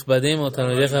אנשים נכבדים או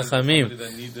תלמידי חכמים,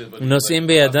 נושאים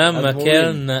בידם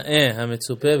מקל נאה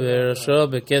המצופה בראשו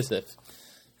בכסף.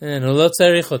 הוא לא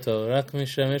צריך אותו, רק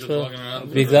משמש לו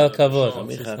בגלל כבוד.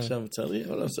 מיכה עכשיו צריך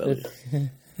או לא צריך?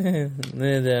 לא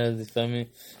יודע, לפעמים.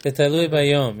 זה תלוי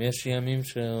ביום, יש ימים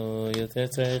שיותר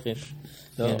צריך, יש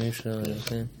ימים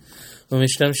שיותר.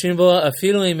 ומשתמשים בו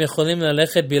אפילו אם יכולים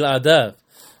ללכת בלעדיו,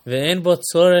 ואין בו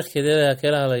צורך כדי להקל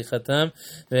על הליכתם,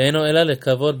 ואינו אלא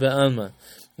לכבוד בעלמא.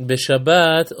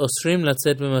 בשבת אוסרים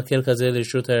לצאת במקל כזה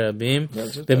לרשות הרבים,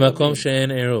 במקום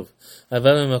שאין עירוב.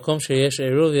 אבל במקום שיש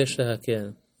עירוב יש להקל.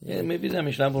 מביא את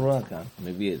המשנה ברורה כאן,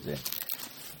 מביא את זה.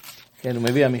 כן, הוא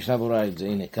מביא המשנה ברורה את זה,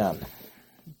 הנה כאן.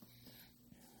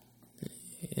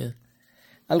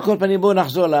 על כל פנים בואו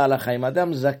נחזור להלכה. אם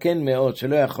אדם זקן מאוד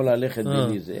שלא יכול ללכת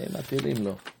בלי זה, מתירים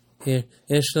לו.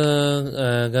 יש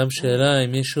גם שאלה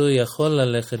אם מישהו יכול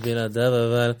ללכת בלעדיו,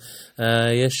 אבל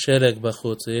יש שלג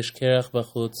בחוץ, יש קרח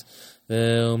בחוץ,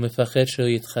 והוא מפחד שהוא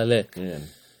יתחלק.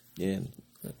 כן.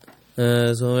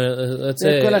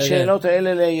 כל השאלות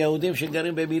האלה ליהודים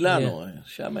שגרים בבילאנו,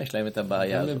 שם יש להם את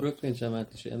הבעיה הזאת. גם בברוקלין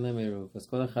שמעתי שאין להם עירוב, אז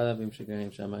כל החלבים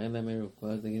שגרים שם אין להם עירוב.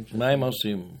 מה הם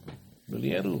עושים? בלי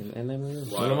עירוב. אין להם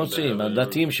עירוב. לא מוצאים,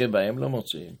 הדתיים שבהם לא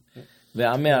מוצאים.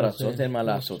 ועמי ארצות אין מה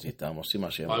לעשות איתם, עושים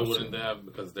מה שהם רוצים.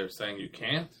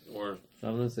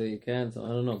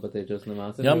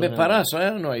 גם בפרס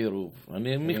היה לנו עירוב.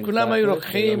 כולם היו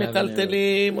לוקחים,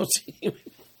 מטלטלים, מוצאים.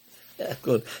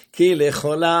 כי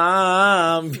לכל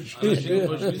העם.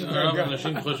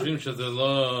 אנשים חושבים שזה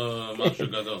לא משהו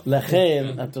גדול. לכן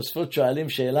התוספות שואלים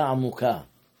שאלה עמוקה.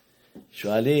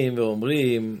 שואלים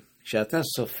ואומרים, כשאתה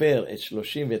סופר את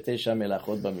 39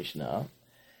 מלאכות במשנה,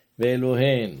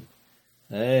 ואלוהן,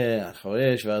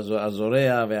 החורש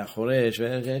והזורע והחורש,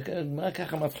 מה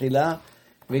ככה מתחילה?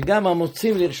 וגם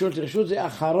המוצאים לרשות זה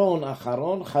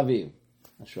אחרון חביב.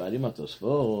 שואלים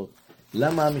התוספות,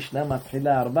 למה המשנה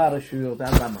מתחילה 4 רשויות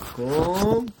על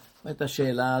המקום? את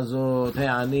השאלה הזאת,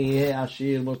 העני,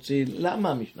 העשיר, מוציא,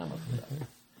 למה המשנה מתחילה?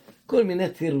 כל מיני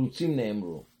תירוצים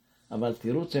נאמרו, אבל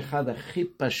תירוץ אחד הכי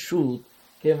פשוט,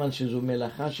 כיוון שזו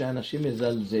מלאכה שאנשים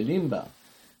מזלזלים בה.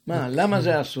 מה, למה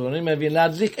זה אסור? אני מבין,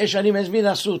 להדליק אש אני מזמין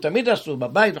אסור, תמיד אסור,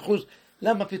 בבית וחוץ,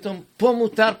 למה פתאום פה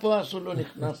מותר, פה אסור, לא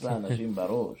נכנס לאנשים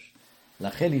בראש.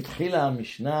 לכן התחילה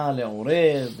המשנה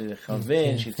לעורר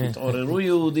ולכוון שתתעוררו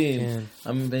יהודים.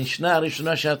 המשנה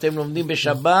הראשונה שאתם לומדים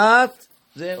בשבת,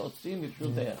 זה עושים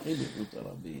ברשות היחיד ברשות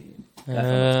הרבים.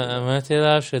 אמרתי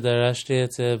לה שדרשתי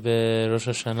את זה בראש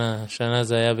השנה. השנה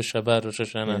זה היה בשבת ראש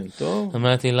השנה.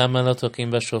 אמרתי למה לא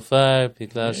תוקעים בשופר,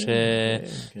 בגלל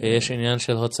שיש עניין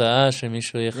של הוצאה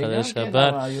שמישהו יחלל שבת. וגם כן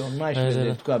הרעיון, מה יש לזה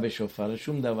לתקוע בשופר?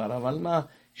 שום דבר, אבל מה?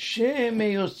 שהם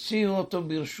יוציאו אותו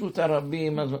ברשות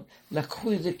הרבים, אז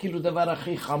לקחו את זה כאילו דבר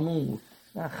הכי חמור,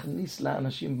 להכניס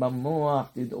לאנשים במוח,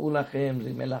 תדעו לכם,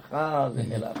 זה מלאכה,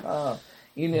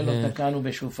 הנה לא תקענו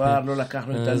בשופר, לא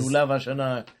לקחנו את הלולב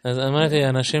השנה. אז אמרתי,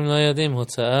 אנשים לא יודעים,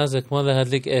 הוצאה זה כמו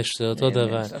להדליק אש, זה אותו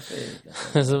דבר.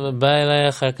 אז בא אליי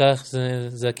אחר כך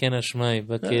זקן השמאי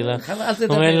בקהילה.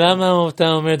 הוא אומר, למה אתה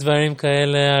אומר דברים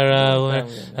כאלה הרע?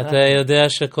 אתה יודע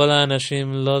שכל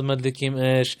האנשים לא מדליקים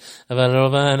אש, אבל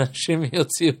רוב האנשים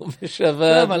יוציאו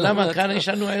בשבת. אבל למה כאן יש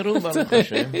לנו עירוב, ברוך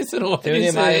השם? אתם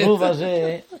יודעים, העירוב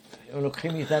הזה,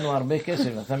 לוקחים איתנו הרבה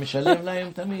כסף, אתה משלם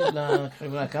להם תמיד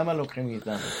לחברה, כמה לוקחים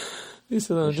איתנו?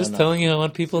 Listen, I'm just telling you, I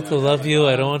want people to love you,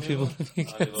 I don't want people to be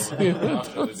against you.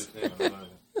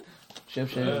 חושב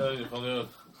ש... יכול להיות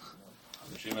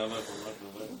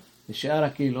 50,000 שאר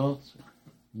הקהילות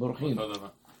בורחים.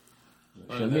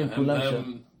 משלמים כולם שם.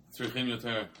 הם צריכים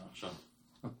יותר עכשיו.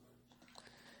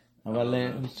 אבל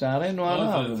לצערנו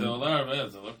הרב. זה עולה הרבה,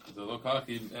 זה לא כך,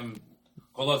 כי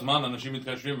כל הזמן אנשים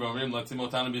מתקשרים ואומרים לשים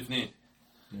אותנו בפנים.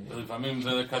 ולפעמים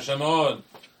זה קשה מאוד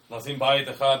לשים בית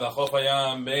אחד על חוף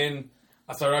הים בין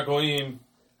 10 גויים,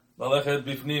 ללכת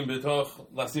בפנים בתוך,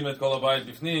 לשים את כל הבית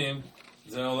בפנים,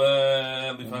 זה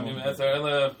עולה לפעמים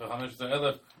 10,000,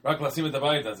 15,000, רק לשים את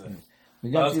הבית הזה.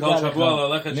 ואז כל שבוע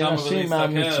ללכת שם מנסים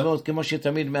מהמצוות, כמו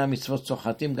שתמיד מהמצוות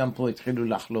צוחתים, גם פה התחילו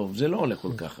לחלוב. זה לא עולה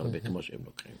כל כך הרבה כמו שהם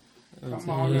לוקחים.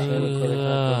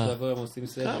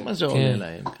 כמה זה עולה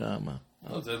להם? כמה?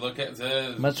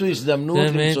 מצאו הזדמנות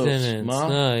למצוא.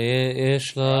 מה?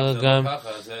 יש לו גם...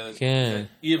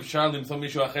 אי אפשר למצוא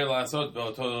מישהו אחר לעשות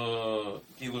באותו...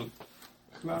 כאילו...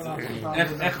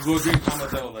 איך גודרים כמה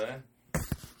זה עולה?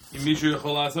 אם מישהו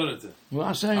יכול לעשות את זה.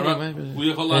 הוא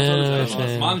יכול לעשות את זה.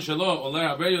 הזמן שלו עולה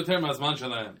הרבה יותר מהזמן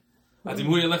שלהם. אז אם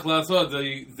הוא ילך לעשות,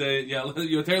 זה יעלה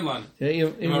יותר לנו.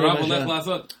 אם הרב הולך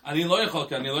לעשות, אני לא יכול,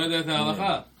 כי אני לא יודע את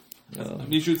ההלכה.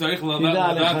 מישהו צריך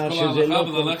לדעת כל ההלכה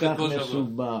וללכת כל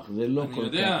שבוע. זה לא כל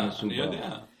כך מסובך. אני יודע.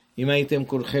 אם הייתם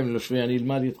כולכם, אני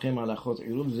אלמד איתכם הלכות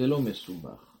עירוב, זה לא מסובך.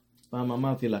 פעם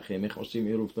אמרתי לכם איך עושים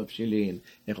עירוב תבשילין,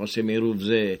 איך עושים עירוב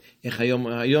זה, איך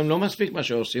היום לא מספיק מה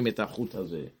שעושים את החוט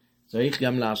הזה. צריך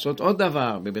גם לעשות עוד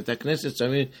דבר. בבית הכנסת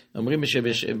אומרים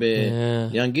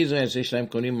שביאנגיזרל יש להם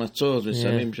קונים מצות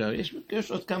ושמים שם.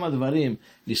 יש עוד כמה דברים,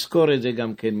 לזכור את זה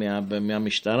גם כן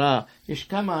מהמשטרה. יש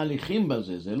כמה הליכים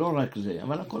בזה, זה לא רק זה,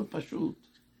 אבל הכל פשוט.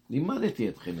 לימדתי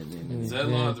אתכם את זה. זה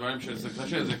לא הדברים שזה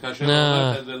קשה, זה קשה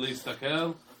ללכת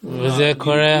ולהסתכל. וזה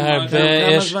קורה הרבה,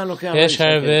 יש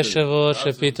הרבה שבועות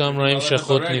שפתאום רואים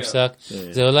שחוט נפסק.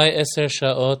 זה אולי 10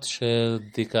 שעות של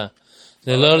בדיקה.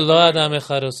 זה לא אדם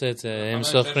אחד עושה את זה, הם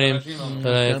סוחרים,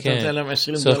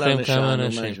 סוחרים כמה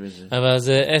אנשים. אבל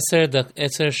זה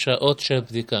 10 שעות של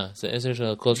בדיקה, זה 10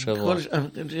 שעות כל שבוע.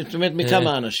 זאת אומרת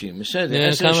מכמה אנשים, בסדר,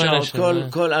 10 שעות,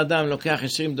 כל אדם לוקח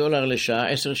 $20 לשעה,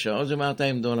 10 שעות זה $200, $300,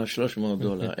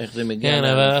 איך זה מגיע? כן,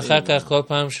 אבל אחר כך כל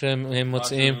פעם שהם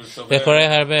מוצאים, זה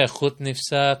קורה הרבה, חוט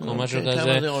נפסק או משהו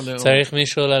כזה, צריך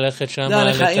מישהו ללכת שם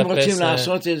לטפס. אם רוצים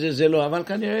לעשות את זה, זה לא, אבל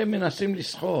כנראה מנסים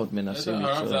לשחות, מנסים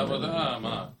לשחות. זה עבודה.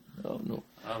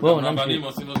 בואו נמשיך,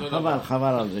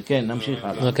 חבל על זה, כן, נמשיך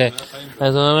הלאה. אוקיי,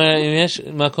 אז הוא אומר, אם יש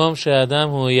מקום שהאדם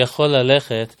הוא יכול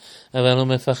ללכת, אבל הוא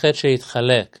מפחד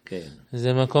שיתחלק,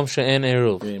 זה מקום שאין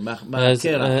עירוב.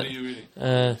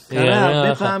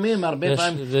 הרבה פעמים,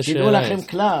 תדעו לכם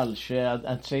כלל,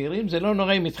 שהצעירים זה לא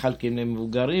נורא מתחלקים,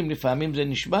 למבוגרים לפעמים זה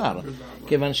נשבר,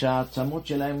 כיוון שהעצמות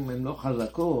שלהם הן לא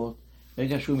חזקות,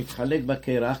 רגע שהוא מתחלק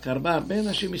בקרח, הרבה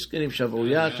אנשים מסכנים, שברו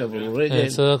יד, שברו רגל.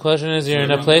 So the question is, you're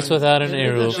in a place without an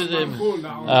eruv.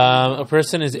 A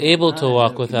person is able to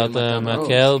walk without the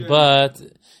makel, but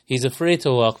he's afraid to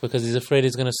walk because he's afraid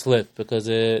he's going to slip, because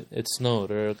it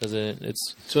snowed, or because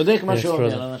it's צודק מה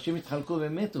שאומר, אנשים התחלקו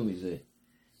ומתו מזה.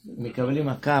 מקבלים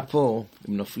מכה פה,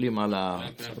 הם נופלים על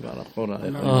החורה.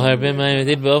 הרבה מים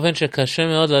ידיד, באופן שקשה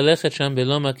מאוד ללכת שם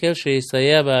בלא מקל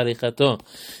שיסייע בהליכתו.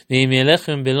 ואם ילך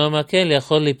בלא מקל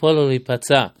יכול ליפול או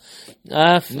להיפצע.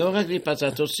 לא רק להיפצע,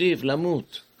 תוסיף,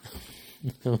 למות.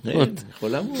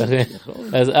 יכול למות.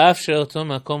 אז אף שאותו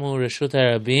מקום הוא רשות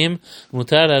הרבים,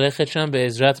 מותר ללכת שם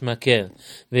בעזרת מקל.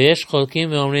 ויש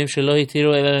חולקים ואומרים שלא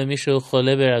התירו אלא למישהו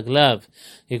חולה ברגליו,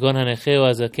 כגון הנכה או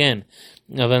הזקן.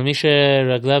 אבל מי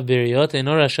שרגליו בריות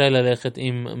אינו רשאי ללכת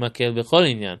עם מקל בכל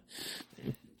עניין.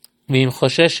 ואם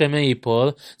חושש שמא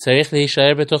ייפול, צריך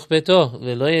להישאר בתוך ביתו,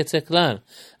 ולא יצא כלל,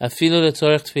 אפילו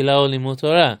לצורך תפילה או לימוד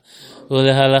תורה.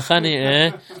 ולהלכה נראה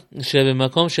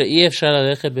שבמקום שאי אפשר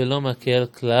ללכת בלא מקל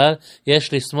כלל,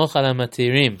 יש לסמוך על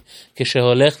המתירים,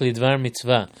 כשהולך לדבר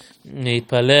מצווה,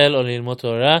 להתפלל או ללמוד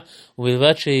תורה,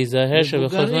 ובלבד שיזהר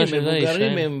שבכל זמן שלא יישאר.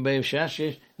 מבוגרים הם בשעה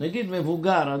שיש, נגיד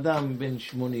מבוגר, אדם בן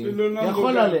 80,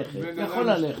 יכול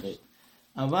ללכת.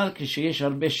 אבל כשיש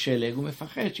הרבה שלג הוא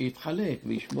מפחד שיתחלק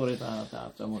וישבור את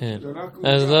העצמות. כן.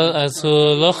 אז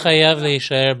הוא לא חייב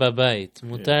להישאר בבית,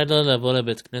 מותר לו לבוא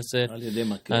לבית כנסת על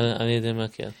ידי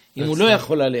מקל. אם הוא לא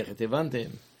יכול ללכת, הבנתם?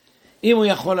 אם הוא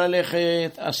יכול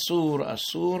ללכת, אסור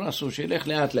שילך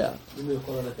לאט לאט. אם הוא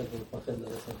יכול ללכת ומפחד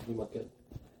ללכת בלי מקל.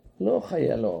 לא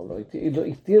חיה, לא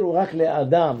התירו רק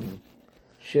לאדם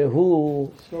שהוא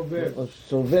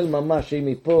סובל ממש אם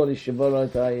יפול, ישבור לו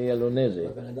את לו נזק.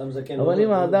 אבל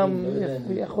אם האדם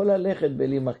יכול ללכת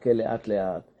בלי מקל לאט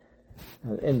לאט,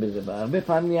 אז אין בזה בעיה. הרבה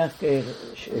פעמים נהיה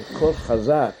קור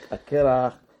חזק,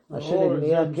 הקרח, השלג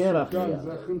נהיה קרח.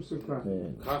 זה הכי מסוכן.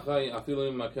 ככה אפילו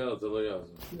עם מקל זה לא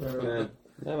יעזור.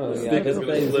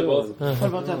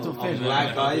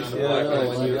 Black ice.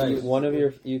 One of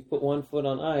you put one foot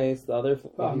on ice, the other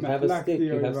foot. If you have a stick,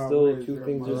 you have still two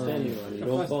things you're standing on. You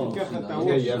don't fall.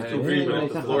 Yeah, you have to agree, but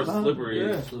if the floor is slippery,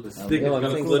 the stick is going to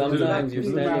slip too. Sometimes you're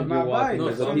standing, you're walking.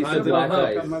 There's a piece of black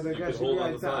ice. You can hold on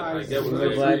the side. I get what There's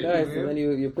you're black saying. ice, and then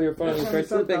you put your foot on and start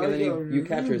slipping, and then you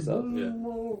catch yourself.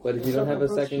 But if you don't have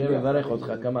a second grip, מברך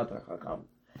אותך, כמה אתה חכם.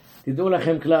 תדעו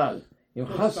לכם כלל, אם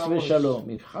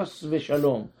חס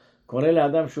ושלום, קורא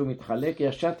לאדם שהוא מתחלק,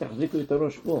 ישר תחזיקו את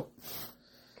הראש פה.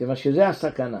 כיוון שזה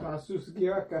הסכנה.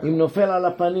 אם נופל על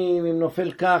הפנים, אם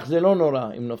נופל כך, זה לא נורא.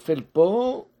 אם נופל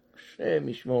פה,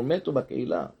 שמשמור מתו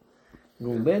בקהילה.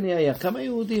 בני היה כמה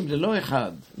יהודים, זה לא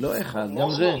אחד, גם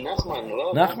זה.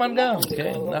 נחמן גם,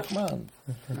 כן, נחמן.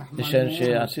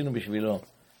 שעשינו בשבילו.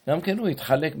 גם כן הוא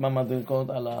התחלק במדרגות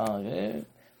על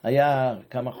היה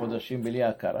כמה חודשים בלי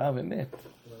הכרה ומת.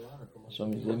 בסוף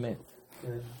מזה מת.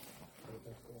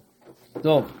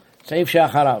 טוב, סעיף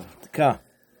שאחריו, תקע.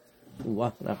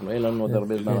 אנחנו אין לנו עוד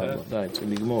הרבה זמן, די,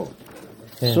 צריכים לגמור.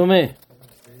 סומה.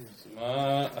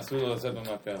 מה אסור לעשות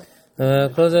במקל?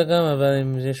 כל זה גם, אבל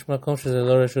אם יש מקום שזה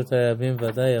לא רשות הרבים,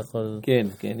 ודאי יכול... כן,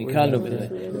 נקלנו בזה.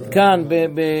 כאן,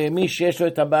 במי שיש לו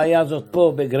את הבעיה הזאת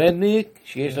פה, בגרדניק,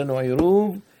 שיש לנו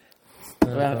עירוב,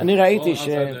 אני ראיתי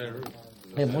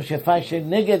שמשה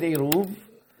פיינשטיין נגד עירוב,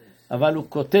 אבל הוא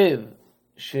כותב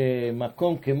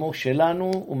שמקום כמו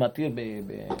שלנו הוא מתיר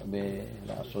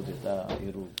לעשות את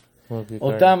העירוב.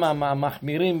 אותם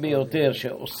המחמירים ביותר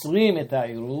שאוסרים את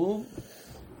העירוב,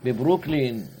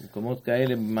 בברוקלין, מקומות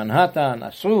כאלה במנהטן,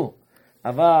 אסרו,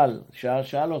 אבל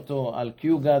שאל אותו על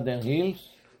קיו גארדן הילס,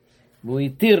 והוא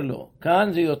התיר לו. כאן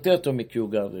זה יותר טוב מקיו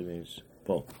גארדן הילס.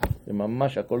 פה. זה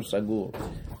ממש הכל סגור.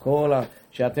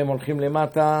 שאתם הולכים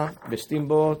למטה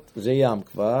בסטימבוט, זה ים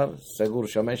כבר, סגור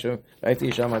שם.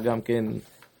 ראיתי שם גם כן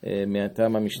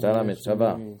מטעם המשטרה,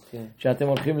 מצבא. שאתם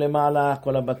הולכים למעלה,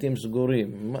 כל הבתים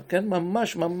סגורים. כן,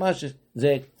 ממש,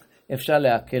 זה אפשר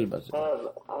להקל בזה.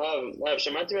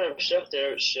 שמעתי מהרב שכטר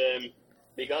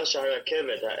שבגלל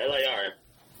שהרכבת, ה-LIR,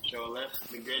 שהולך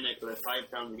בגרניק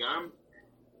לפייפטאון גם,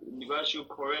 בגלל שהוא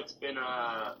פורץ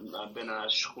בין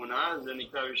השכונה, זה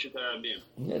נקרא רשות הרבים.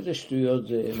 איזה שטויות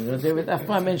זה. אף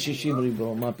פעם אין 60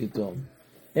 ריבו, מה פתאום?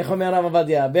 איך אומר הרב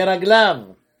עובדיה? ברגליו.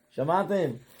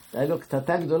 שמעתם? היה לו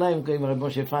קטטה גדולה עם רב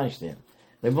משה פיינשטיין.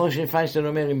 רב משה פיינשטיין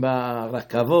אומר, אם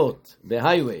ברכבות,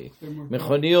 בהייווי,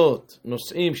 מכוניות,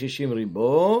 נוסעים 60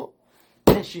 ריבו,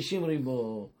 יש 60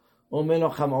 ריבו. אומר לו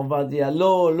חם עובדיה,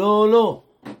 לא.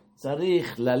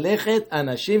 צריך ללכת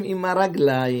אנשים עם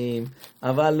הרגליים,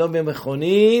 אבל לא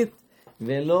במכונית,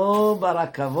 ולא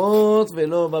ברכבות,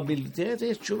 ולא בבלתי.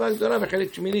 יש תשובה גדולה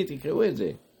בחלק שמיני, תקראו את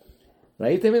זה.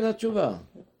 ראיתם את התשובה?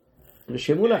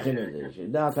 רשמו לכם את זה,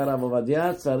 שדעת הרב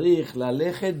עובדיה צריך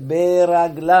ללכת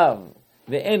ברגליו,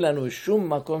 ואין לנו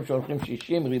שום מקום שהולכים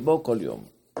 60 ריבו כל יום.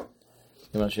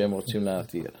 זה מה שהם רוצים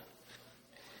להתיר.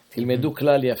 תלמדו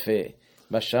כלל יפה.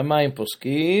 בשמיים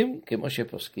פוסקים, כמו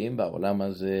שפוסקים בעולם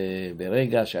הזה,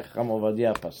 ברגע שהחכם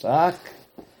עובדיה פסק,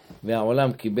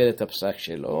 והעולם קיבל את הפסק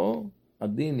שלו,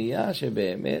 הדין נהיה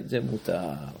שבאמת זה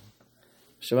מותר.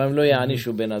 עכשיו הם לא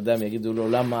יענישו בן אדם, יגידו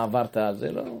לו, למה עברת על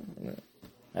זה? לא,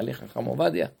 היה חכם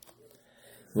עובדיה.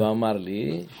 הוא אמר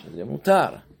לי שזה מותר.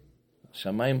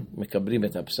 השמיים מקבלים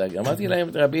את הפסק. אמרתי להם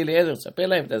את רבי אליעזר, ספר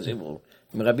להם את הסיפור.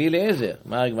 עם רבי אליעזר,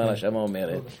 מה כבר השמה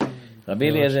אומרת? רבי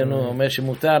אליעזר אומר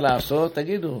שמותר לעשות,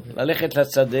 תגידו, ללכת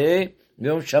לשדה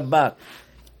ביום שבת,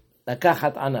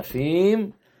 לקחת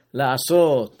ענפים,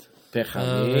 לעשות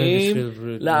פחמים,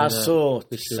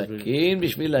 לעשות סכין,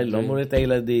 בשביל ללמוד את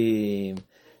הילדים.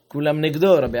 כולם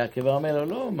נגדו, רבי עקיבא אומר לו,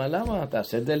 לא, מה למה?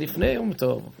 תעשה את זה לפני יום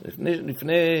טוב,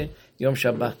 לפני יום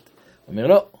שבת. הוא אומר,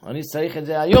 לא, אני צריך את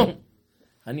זה היום.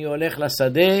 אני הולך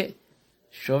לשדה,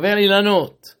 שובר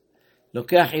אילנות,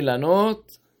 לוקח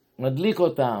אילנות, מדליק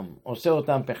אותם, עושה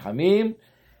אותם פחמים,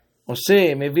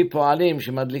 מביא פועלים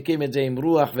שמדליקים את זה עם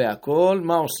רוח והכל,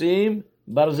 מה עושים?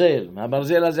 ברזל.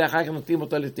 הברזל הזה אחר כך נותנים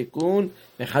אותו לתיקון,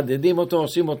 מחדדים אותו,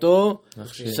 עושים אותו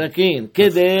סכין,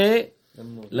 כדי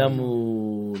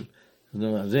למול.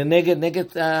 זה נגד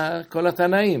כל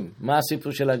התנאים. מה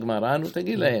הסיפור של הגמרא? נו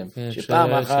תגיד להם.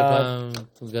 שפעם אחת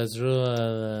גזרו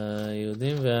על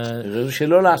היהודים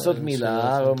שלא לעשות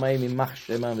מילה, רואים ממח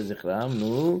שמם וזכרם,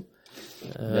 נו.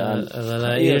 אבל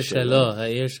העיר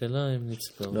שלו הם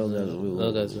נצפו. לא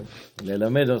גזרו.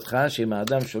 ללמד אותך שאם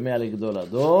האדם שומע לגדול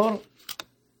הדור,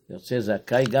 יוצא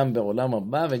זכאי גם בעולם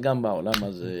הבא וגם בעולם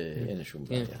הזה, אין שום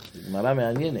בעיה. גמרא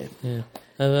מעניינת.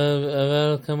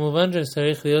 אבל כמובן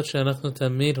שצריך להיות שאנחנו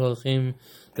תמיד הולכים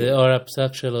לאור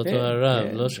הפסק של אותו הרב,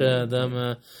 לא שהאדם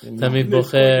תמיד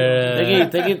בוחר...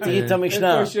 תגיד את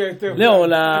המשנה.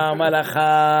 לעולם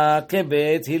הלכה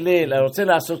כבית הלל, רוצה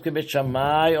לעשות כבית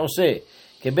שמאי, עושה.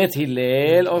 כבית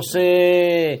הלל עושה,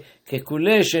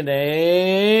 ככולי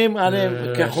שניהם,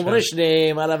 כחומרי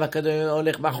שניהם, עליו הקדום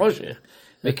הולך בחושך.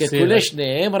 וככולי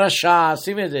שניהם רשע,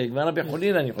 שים את זה, כבר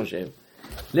בחולין אני חושב.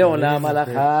 לעולם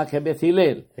הלכה כבית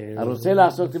הלל, הרוצה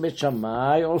לעשות כבית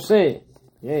שמאי עושה.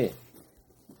 אני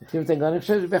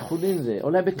חושב שבחולין זה,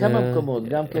 עולה בכמה מקומות,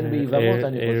 גם כן ביבמות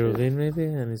אני חושב. עירובין maybe?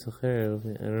 אני זוכר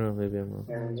עירובין. אני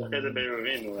זוכר את זה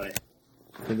בעירובין אולי.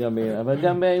 אבל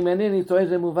גם אם אני טועה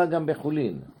זה מובא גם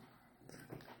בחולין.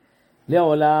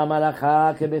 לעולם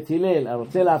הלכה כבית הלל,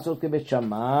 הרוצה לעשות כבית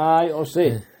שמאי עושה.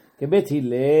 כבית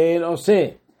הלל עושה.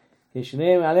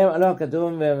 כשניהם, עליו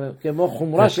הכתוב, כמו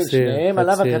חומרה של שניהם,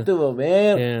 עליו הכתוב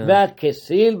אומר,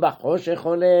 והכסיל בחושך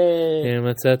עולה.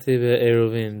 מצאתי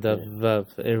בעירובין,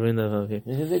 עירובין דבבי.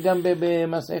 זה גם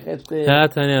במסכת...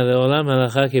 תניא, לעולם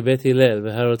הלכה כבית הלל,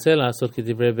 והרוצה לעשות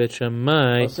כדברי בית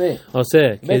שמאי,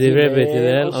 עושה. כדברי בית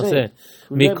הלל, עושה.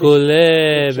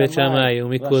 מכולי בית שמאי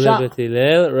ומכולי בית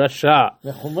הלל, רשע.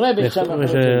 וחומרי בית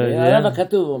שמאי, עליו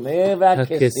הכתוב אומר,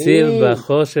 והכסיל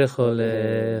בחושך עולה.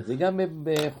 זה גם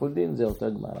בחולין, זה אותה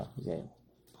גמרא.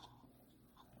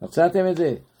 מצאתם את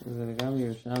זה? זה גם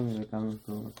ירושלמי וכמה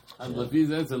מקומות. אז לפי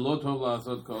זה לא טוב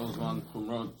לעשות כל הזמן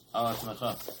חומרות על עצמך.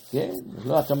 כן,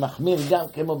 לא, אתה מחמיר גם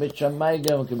כמו בית שמאי,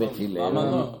 גם כבית הלל. למה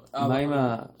לא? מה עם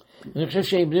ה... אני חושב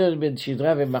שהם בלי בין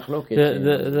שדרה ומחלוקת.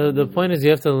 The point is you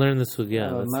have to learn the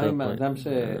sugya. אבל מה עם האדם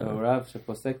רב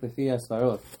שפוסק לפי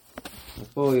הספרות?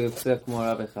 פה הוא יפסק כמו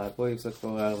רב אחד, פה הוא יפסק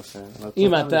כמו רב אחר.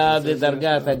 אם אתה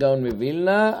בדרגת הגאון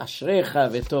מווילנה, אשריך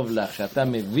וטוב לך, שאתה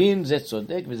מבין זה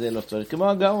צודק וזה לא צודק. כמו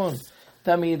הגאון.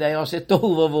 תמיד היה עושה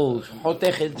תוהו ובוהו,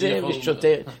 חותך את זה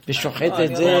ושוחט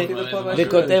את זה,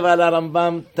 וכותב על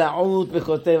הרמב"ם טעות,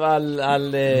 וכותב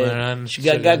על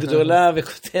שגגה גדולה,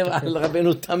 וכותב על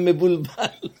רבנו תם מבולבל,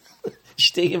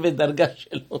 שתהיה בדרגה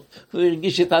שלו. הוא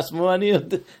הרגיש את עצמו,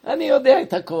 אני יודע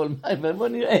את הכל, בוא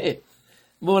נראה.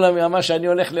 בואו מה שאני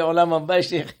הולך לעולם הבא,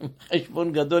 יש לי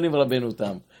חשבון גדול עם רבנו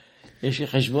תם. יש לי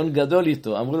חשבון גדול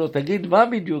איתו. אמרו לו, תגיד מה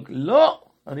בדיוק? לא!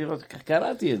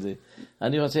 קראתי את זה.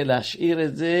 אני רוצה להשאיר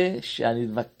את זה, שאני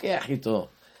אתווכח איתו.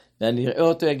 ואני אראה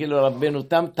אותו, יגיד לו רבנו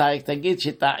תם, תגיד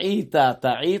שטעית.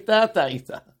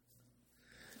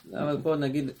 אבל פה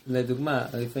נגיד, לדוגמה,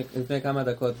 לפני כמה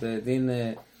דקות, בדין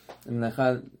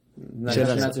מלאכה,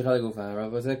 שינה צריכה לגופה,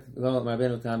 הרב פוסק לא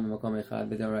רבנו תם במקום אחד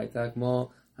בדאורייתא, כמו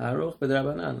הארוך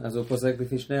בדרבנן, אז הוא פוסק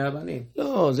לפי שני רבנים.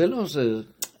 לא, זה לא זה.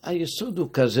 היסוד הוא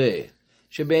כזה,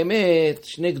 שבאמת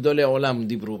שני גדולי עולם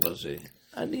דיברו בזה.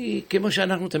 כמו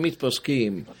שאנחנו תמיד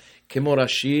פוסקים, כמו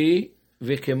רש"י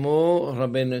וכמו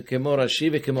רש"י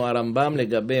וכמו הרמב"ם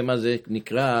לגבי מה זה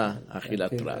נקרא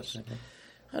אכילת פרס.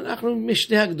 אנחנו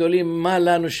משני הגדולים, מה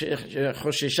לנו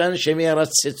חוששן שהם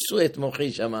ירצצו את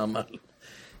מוחי שם אמר.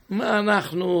 מה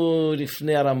אנחנו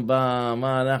לפני הרמב"ם,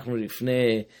 מה אנחנו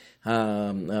לפני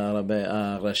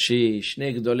הרש"י,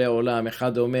 שני גדולי עולם,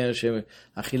 אחד אומר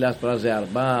שאכילת פרס זה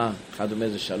 4, אחד אומר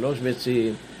זה 3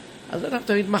 ביצים, אז אנחנו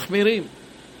תמיד מחמירים.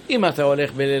 אם אתה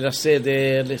הולך בליל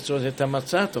הסדר לצרות את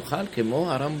המצה, תאכל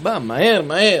כמו הרמב"ם,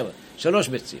 מהר, 3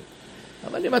 ביצים.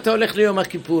 אבל אם אתה הולך ליום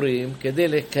הכיפורים כדי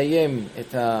לקיים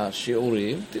את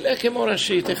השיעורים, תלך כמו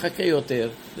רש"י, תחכה יותר.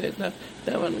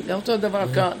 גם אותו דבר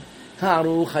כאן.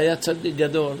 הארוך היה צדיק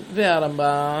גדול,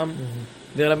 והרמב"ם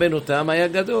ורבנו תם היה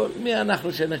גדול. מי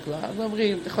אנחנו שנקבע? אז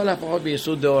אומרים, לכל הפחות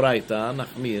ביסוד דאורייתא,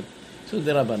 נחמיר. ביסוד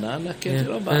דרבנן, נקה, זה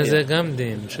לא בעיה. זה גם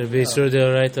דין, שביסוד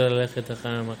דאורייתא ללכת אחר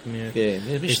המחמיר. כן,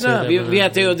 משנה,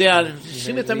 ואתה יודע,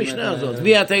 שים את המשנה הזאת,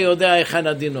 ואתה יודע היכן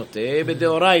הדין נוטה,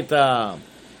 בדאורייתא,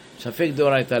 ספק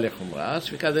דאורייתא לחומרס,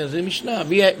 וכזה זה משנה,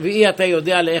 ואתה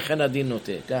יודע להיכן הדין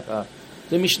נוטה, ככה.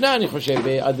 זה משנה אני חושב,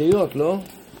 בעדיות, לא?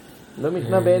 לא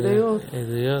משנה בעדיות?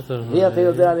 עדיות. ואתה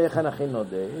יודע להיכן הכי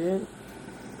נודה,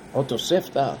 או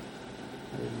תוספתא.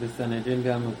 בסנהדרין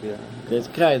גם מופיע.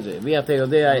 תקרא את זה, ואתה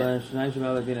יודע... אבל שניים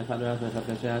שבאו לדין, אחד רעש ואחד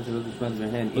קשה, עד שלא תשפט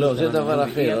בהן. לא, זה דבר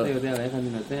אחר. אתה יודע איך אני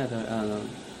נותן, לא.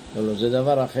 לא, זה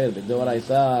דבר אחר.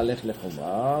 בדאורייתא הלך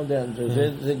לחובה,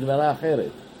 זה גמרא אחרת.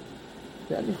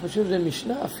 ואני חושב שזה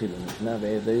משנה אפילו, משנה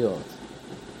בעדויות.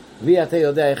 ואתה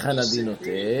יודע איך הנדין נוטה,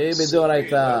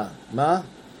 בדאורייתא... מה?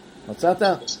 מצאת?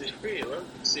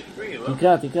 ספרי,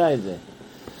 לא? תקרא את זה.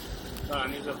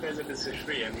 אני זוכר את זה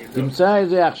בספרי, תמצא את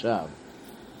זה עכשיו.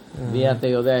 ואתה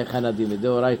יודע איך הנדין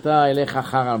בדאורייתא, ילך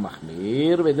אחר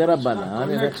המחמיר, בדרבנן,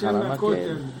 ילך אחר המקל.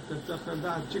 אתה צריך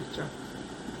לדעת צ'יק צ'ק.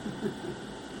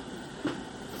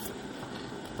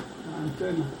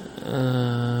 האנטנה.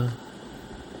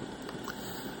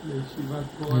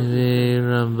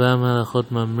 רמב"ם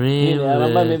הלכות ממרים. הנה,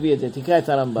 הרמב"ם מביא את זה, תקרא את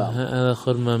הרמב"ם.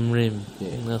 הלכות ממרים.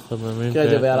 תקרא את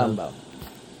זה ברמב"ם.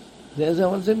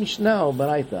 זה משנה או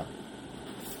ברייתא.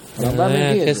 הרמב"ם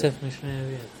מביא את זה. כסף משנה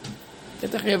יביא את זה.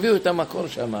 בטח יביאו את המקור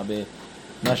שם,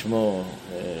 מה שמו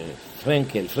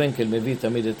פרנקל מביא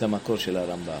תמיד את המקור של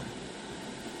הרמב"ם.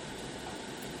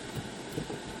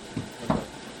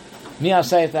 מי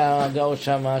עשה את ההגאות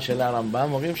שם של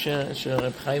הרמב"ם? אומרים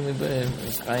שרב חיים,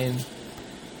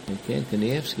 כן,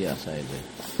 קניאבסקי עשה את זה.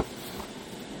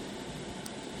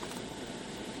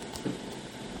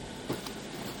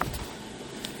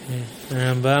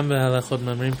 הרמב"ם בהלכות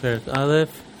ממרים פרק א',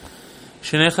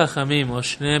 שני חכמים או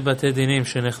שני בתי דינים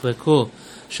שנחלקו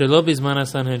שלא בזמן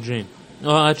הסנהדרין,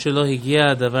 או עד שלא הגיע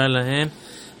הדבר להן,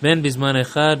 בין בזמן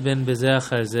אחד בין בזה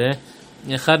אחר זה,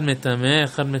 אחד מטמא,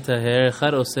 אחד מטהר,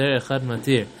 אחד אוסר, אחד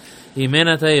מתיר. אם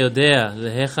אין אתה יודע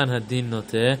להיכן הדין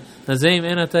נוטה, אז זה אם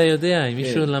אין אתה יודע, אם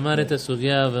מישהו למד את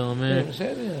הסוגיה ואומר...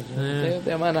 בסדר, אתה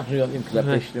יודע מה אנחנו יודעים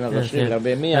כלפי שני ראשים,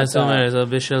 הרבה מי אתה... אז אומר,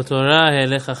 בשל תורה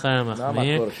הלך אחר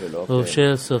המחמיר,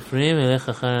 ובשל סופרים הלך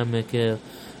אחר המקל.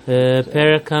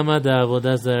 פרק כמה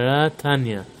עבודה זרה,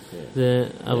 תניה.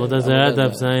 עבודה זרה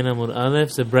דף זין עמוד א',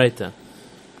 זה ברייתא.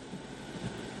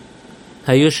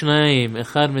 היו שניים,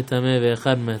 אחד מטמא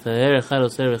ואחד מטהר, אחד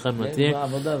אוסר ואחד מתיר.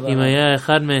 אם היה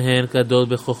אחד מהן גדול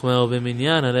בחוכמה או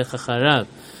במניין, הלך אחריו,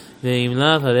 ואם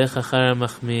לאו, הלך אחר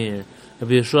המחמיר.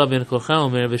 רבי יהושע בן קורחה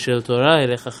אומר, בשל תורה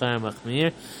הלך אחר המחמיר,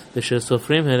 בשל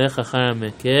סופרים הלך אחר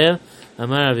המקל.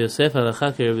 אמר רב יוסף,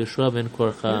 הלכה כרבי יהושע בן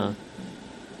קורחה.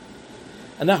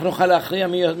 אנחנו נוכל להכריע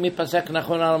מי פסק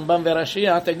נכון הרמב"ם ורש"י,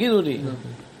 תגידו לי.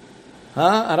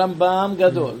 הרמב"ם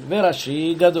גדול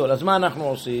ורש"י גדול, אז מה אנחנו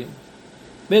עושים?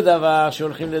 בדבר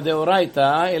שהולכים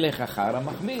לדאורייתא, ילך אחר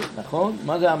המחמיר, נכון?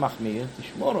 מה זה המחמיר?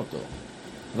 תשמור אותו.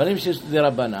 אבל אם שזה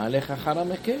רבנן, ילך אחר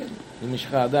המקל. אם יש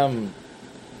לך אדם,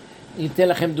 ייתן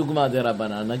לכם דוגמה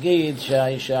דרבנן, נגיד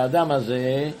שהאדם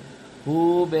הזה,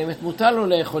 הוא באמת מותר לו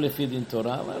לאכול לפי דין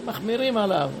תורה, אבל מחמירים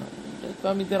עליו, זה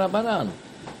כבר מדרבנן.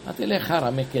 אתה תלך אחר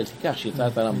המקל, תיקח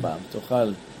שיטת הרמב"ם,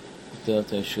 תאכל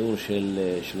את השיעור של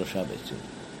 3 ביצים.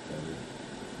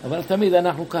 אבל תמיד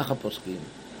אנחנו ככה פוסקים.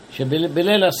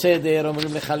 שבליל הסדר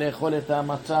אומרים לך לאכול את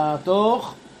המצה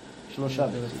תוך 3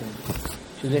 ביצים.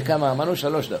 שזה כמה? אמרנו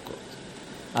 3 דקות.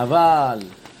 אבל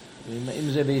אם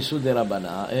זה באיסור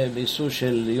דרבנן, באיסור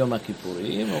של יום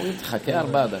הכיפורים, אומרים תחכה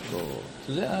 4 דקות.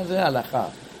 זה ההלכה.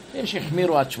 הם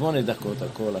שהחמירו עד 8 דקות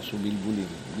הכל, עשו בלבולים.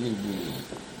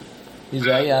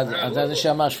 זה היה, אתה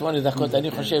שאמר 8 דקות,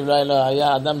 אני חושב לא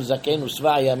היה אדם זקן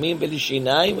ושבע ימים בלי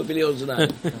שיניים ובלי אוזניים.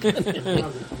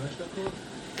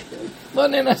 בוא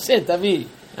ננסה, תביא.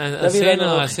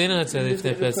 עשינו את זה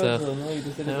לפני פסח.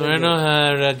 אמרנו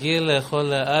הרגיל לאכול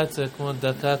לאט זה כמו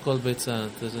דקה כל ביצה.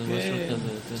 זה משהו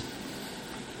כזה.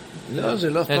 לא, זה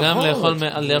לא פחות. גם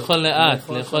לאכול לאט,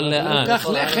 לאכול לאט. קח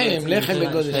לחם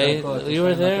בגודל. You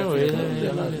were there?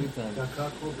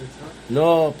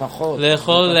 לא, פחות.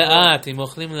 לאכול לאט, אם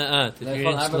אוכלים לאט.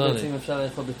 לאכול 4 ביצים אפשר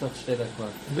לאכול בתוך 2 דקות.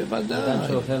 בוודאי. אדם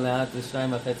שאוכל לאט זה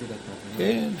 2.5 דקות.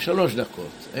 כן, 3 דקות.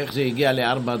 איך זה הגיע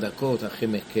ל4 דקות, הכי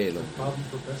מקל.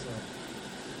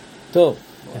 טוב.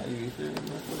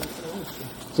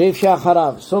 סעיף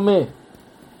שאחריו, סומה.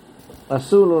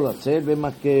 אסור לו לצאת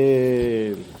במקל.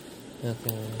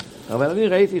 אבל אני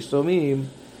ראיתי סומים,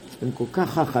 הם כל כך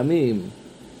חכמים,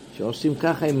 שעושים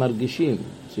ככה הם מרגישים,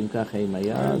 עושים ככה עם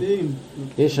היד.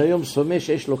 יש היום סומה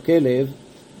שיש לו כלב,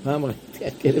 פעם ראיתי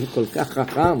הכלב כל כך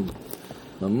חכם,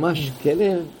 ממש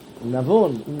כלב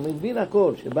נבון, הוא מבין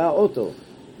הכל, שבא האוטו, הוא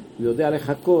יודע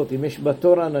לחכות, אם יש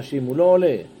בתור אנשים, הוא לא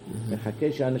עולה, מחכה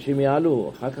שאנשים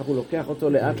יעלו, אחר כך הוא לוקח אותו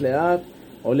לאט לאט,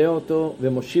 עולה אותו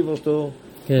ומושיב אותו,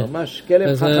 ממש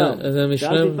כלב חכם.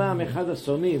 שאלתי פעם אחד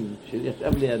הסומים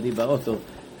שישב לידי באוטו,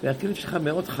 והכלב שלך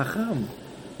מאוד חכם.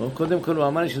 קודם כל הוא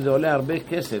אמר לי שזה עולה הרבה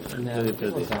כסף.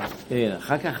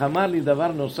 אחר כך אמר לי דבר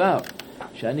נוסף,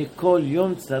 שאני כל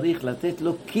יום צריך לתת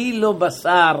לו קילו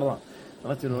בשר.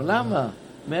 אמרתי לו, למה?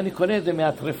 ואני קונה את זה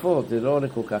מהטרפות, זה לא עולה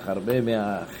כל כך הרבה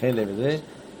מהחלב וזה,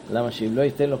 למה שאם לא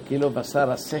ייתן לו קילו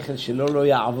בשר, השכל שלו לא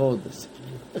יעבוד.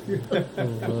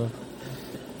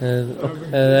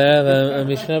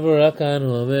 המשנה ברורה כאן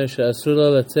הוא אומר שאסור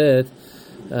לו לצאת,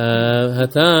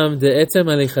 הטעם דעצם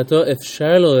הליכתו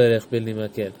אפשר לו ללך בלי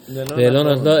מקל, ולא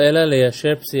נותנו אלא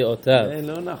ליישר פסיעותיו. זה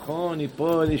לא נכון,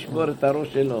 ייפול לשבור את הראש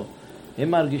שלו.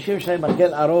 הם מרגישים שהם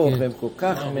מקל ארוך, הם כל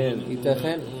כך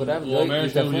ייתכן, הוא אומר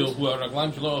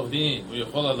שהרגליים שלו עובדים, הוא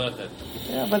יכול ללכת.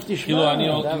 אבל תשמע,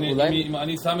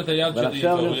 אני שם את היד אבל שלי,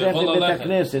 עכשיו אני הוא רוצה יכול לבית ללכת.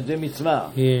 הכנסת, זה מצווה.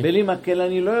 בלי מקל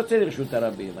אני לא יוצא לרשות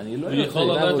הרבים, אני לא הוא יוצא. יכול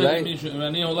ללכת,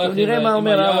 אני הולך נראה מה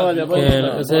אומר הרב.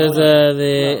 זה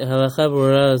הלכה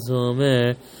ברורה, אז הוא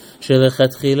אומר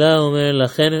שלכתחילה הוא אומר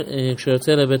לכן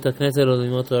כשיוצא לבית הכנסת או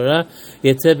ללמוד תורה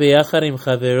יצא ביחד עם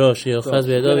חברו שיוחז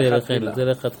בידו וילכן, זה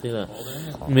לכתחילה.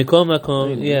 מכל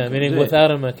מקום, meaning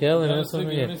without a מקל,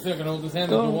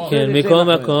 מכל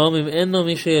מקום אם אינו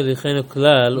מי שילכנו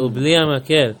כלל ובלי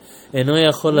המקל אינו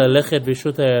יכול ללכת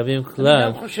ברשות הרבים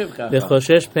כלל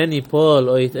וחושש פן ייפול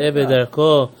או יטעה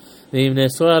בדרכו, ואם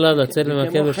נאסור עליו לצאת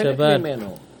למקל בשבת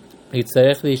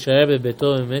יצטרך להישאר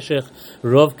בביתו במשך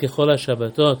רוב ככל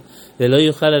השבתות ולא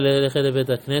יוכל ללכת לבית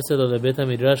הכנסת או לבית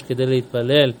המדרש כדי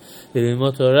להתפלל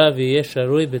וללמוד תורה, ויהיה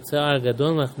שרוי בצער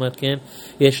גדול מחמת כן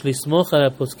יש לסמוך על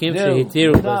הפוסקים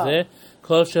שהתירו בזה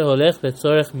כל שהולך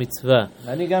לצורך מצווה.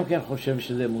 אני גם כן חושב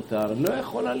שזה מותר, לא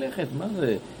יכול ללכת, מה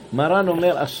זה? מרן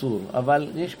אומר אסור, אבל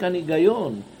יש כאן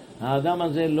היגיון. האדם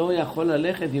הזה לא יכול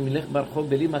ללכת, אם ילך ברחוב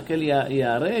בלי מקל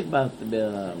יערק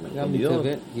במקומיות.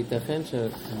 ייתכן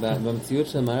שבמציאות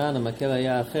של מרן המקל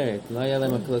היה אחרת, לא היה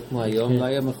להם מקלות כמו היום, לא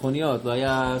היה מכוניות, לא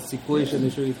היה סיכוי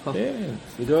שמישהו ידחוף.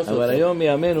 אבל היום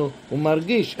מימינו הוא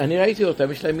מרגיש, אני ראיתי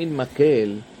אותם, יש להם מין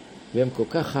מקל, והם כל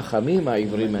כך חכמים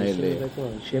העברים האלה,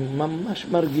 שהם ממש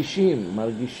מרגישים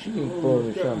פה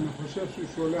ושם. אני חושב שהוא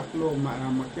שולח לו,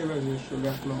 המקל הזה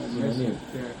שולח לו מסר.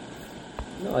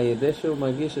 לא, הידע שהוא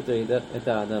מרגיש את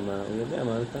האדמה, הוא יודע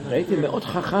מה לפניו. ראיתי מאוד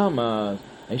חכם,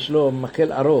 יש לו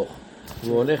מקל ארוך,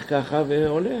 הוא הולך ככה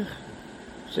והולך,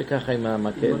 עושה ככה עם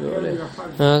המקל והולך.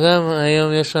 גם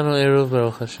היום יש לנו עירוב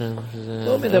ברוך השם.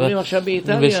 לא מדברים עכשיו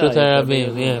באיטליה. ברשות הרבים,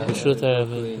 ברשות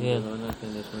הרבים.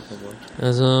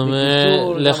 אז הוא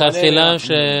אומר, לכתחילה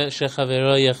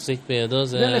שחברו יחזיק בידו,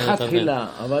 זה לכתחילה,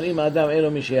 אבל אם האדם אין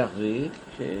לו מי שיחזיק,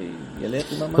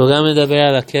 שילך עם המקל. הוא גם מדבר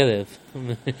על הכלב.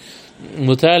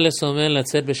 מותר לסומן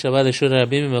לצאת בשבת לרשות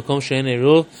הרבים במקום שאין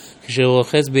עירוב כשהוא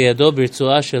אוחז בידו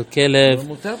ברצועה של כלב.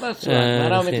 מותר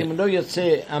ברצועה, אם לא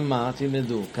יוצא אמה,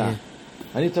 תלמדו כך.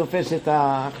 אני תופס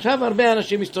עכשיו הרבה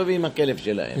אנשים מסתובבים עם הכלב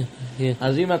שלהם,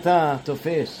 אז אם אתה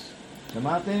תופס,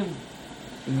 שמעתם?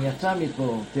 אם יצא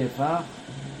מפה טפח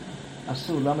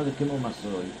אסור, למה זה כמו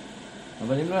מסוי?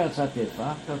 אבל אם לא יצא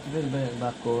טפח אתה תופס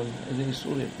בכל, איזה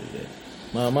איסור יש לזה.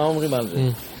 מה אומרים על זה?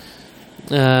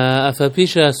 אף על פי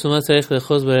שהסומה צריך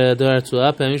לחוז בידו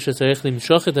הרצועה, פעמים שצריך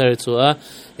למשוך את הרצועה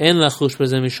אין לחוש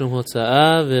בזה משום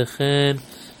הוצאה, וכן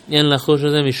אין לחוש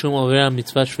בזה משום עובר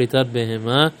מצוות שחיטת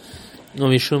בהמה או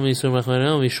משום איסור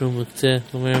מחמרה או משום מקצה.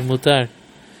 זאת אומרת מותר,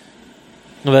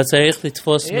 אבל צריך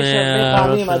לתפוס יש הרבה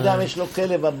פעמים אדם יש לו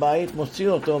כלב בבית, מוציא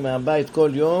אותו מהבית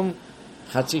כל יום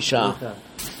חצי שעה,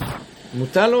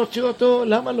 מותר להוציא אותו?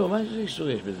 למה לא? מה איסור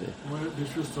יש בזה?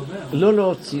 לא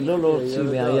להוציא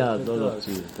מהיד, לא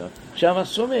להוציא. עכשיו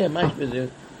הסומא, מה יש בזה?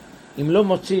 אם לא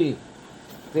מוציא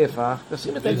טפח,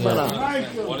 תשים את הגמרא.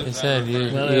 He said you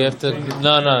have to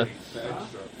no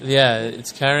yeah,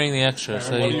 it's carrying the extra,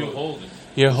 so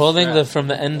you're holding from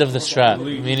the end of the strap,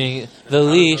 meaning the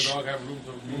leash.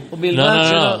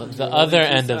 No, the other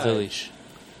end of the leash.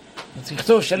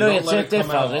 תכתוב שלא יצא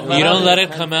טפח. You don't let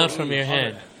it come out from your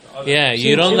hand. Yeah,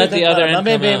 you don't let the other end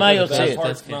come out.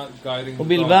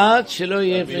 ובלבד שלא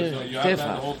יהיה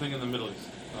טפח.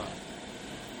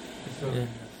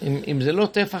 אם זה לא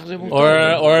טפח זה מותר.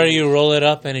 Or you roll it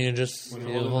up and you just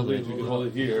hold it. You can hold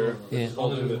it here. It's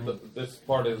holding this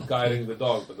part is guiding the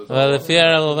dog. אבל לפי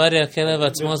הרב עובדיה הכלב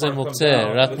עצמו זה מוקצה,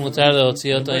 רק מותר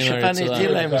להוציא אותו עם הרצועה. שפניתי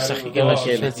להם משחק עם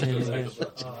הכלב.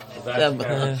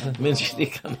 בן שלי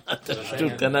קנה את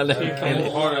השטות, קנה להם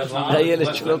כלב.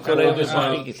 הילד שלו קורא משחק.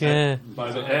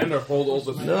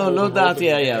 לא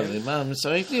דעתי היה זה. מה,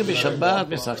 משחקים בשבת,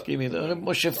 משחקים.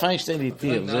 משה פיינשטיין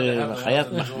התיר, זה חיית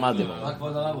מחמד.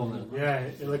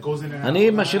 אני,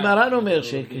 מה שמרן אומר,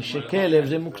 שכלב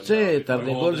זה מוקצה,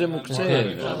 תרנגול זה מוקצה.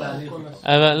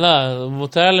 אבל לא,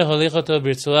 מותר להוליך אותו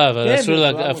ברצועה, אבל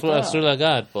אסור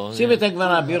לגעת פה. שים את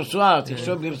הגמרא ברצועה,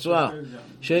 תחשוב ברצועה,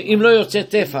 שאם לא יוצא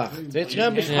טפח, זה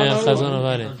גם בשחרור. חזון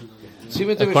עובדיה.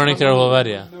 שים את זה According to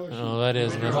Ovadia. Ovadia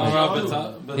is not.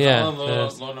 בצלם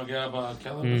לא נוגע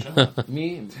בכלב?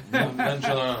 מי? בן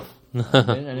של הרב.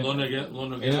 לא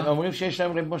נוגע? אומרים שיש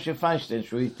להם רב משה פיינשטיין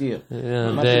שהוא התיר.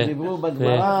 מה שדיברו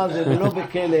בגמרא זה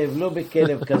לא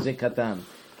בכלב כזה קטן.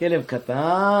 כלב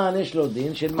קטן, יש לו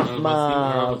דין של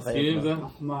מחמד.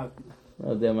 לא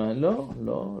יודע מה,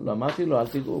 לא, אמרתי לו, אל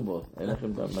תיגעו בו. אין לכם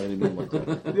מרימים אותו.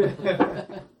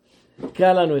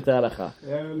 קרא לנו את ההלכה.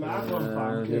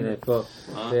 הנה פה.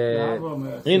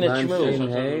 הנה, תשמעו.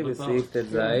 בסעיף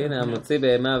ט"ז, המוציא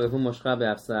בהמה והוא מושכה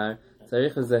באפסר,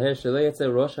 צריך לזהר שלא יצא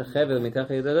ראש החבל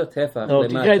מתחת ידו טפח למטה.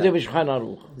 תקרא את זה בשולחן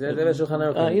ערוך. זה בשולחן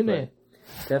ערוך. הנה.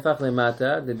 טפח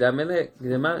למטה,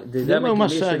 דדמה כמי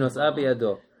שנושאה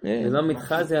בידו. ולא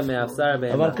מתחזיה מאפסר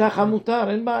בהמה. אבל ככה מותר,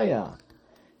 אין בעיה.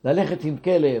 ללכת עם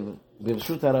כלב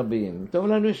ברשות הרבים. טוב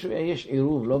לנו יש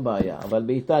עירוב, לא בעיה, אבל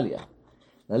באיטליה.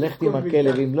 ללכת עם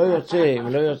הכלב, אם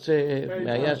לא יוצא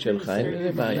מהיד שלך,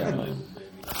 אין בעיה.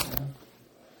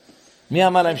 מי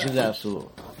אמר להם שזה אסור?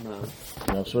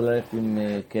 אסור ללכת עם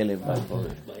כלב בחורף.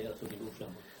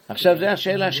 עכשיו זו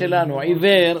השאלה שלנו,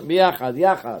 עיוור ביחד,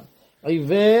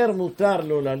 עיוור מותר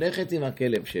לו ללכת עם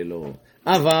הכלב שלו,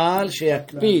 אבל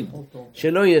שיקפיד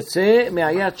שלא יצא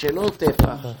מהיד שלו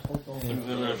טפח.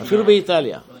 אפילו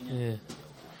באיטליה.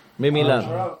 במילאן.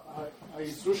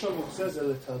 היצור של המוקצה זה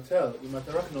לטלטל, אם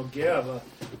אתה רק נוגע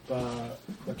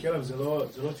בכלב זה לא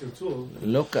טלטול.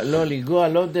 לא לגוע,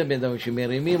 לא דבד,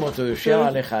 שמרימים אותו, יושב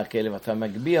עליך הכלב, אתה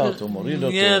מגביע אותו, מוריד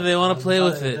אותו. Yeah, they want to play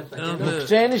with it.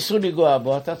 מוקצה אין איסור לגוע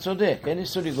בו, אתה צודק, אין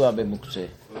איסור לגוע במוקצה.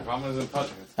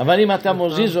 אבל אם אתה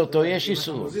מוזיז אותו, יש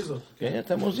איסור. כן,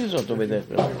 אתה מוזיז אותו בדרך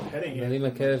כלל. אבל אם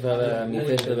הכלב על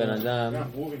המיטה של בן אדם,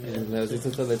 להזיז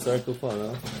אותו בצורה תקופה,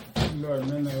 לא?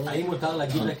 האם מותר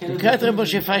להגיד לכלב? תקרא את רב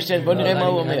משה פיינשטיין, בוא נראה מה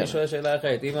הוא אומר. אני שואל שאלה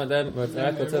אחרת, אם האדם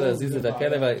רק רוצה להזיז את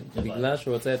הכלב בגלל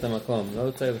שהוא רוצה את המקום, לא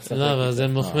רוצה לספק. לא, אבל זה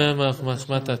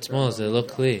מחמת עצמו, זה לא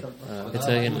כלי.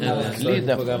 כלי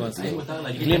דווקא,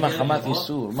 כלי מחמת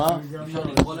איסור, מה? אפשר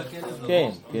לקרוא לכלב? כן,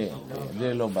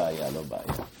 זה לא בעיה.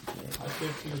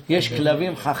 יש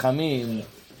כלבים חכמים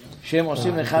שהם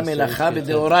עושים לך מלאכה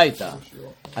בדאורייתא.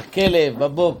 הכלב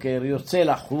בבוקר יוצא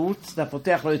לחוץ, אתה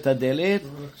פותח לו את הדלת,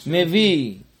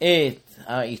 מביא את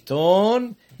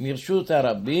העיתון מרשות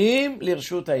הרבים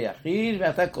לרשות היחיד,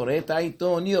 ואתה קורא את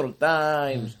העיתון, ניו יורק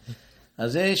טיימס.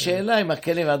 אז זו שאלה אם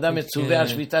הכלב אדם מצווה על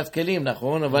שביתת כלים,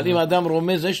 נכון? אבל אם אדם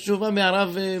רומז, יש תשובה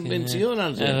מהרב בן ציון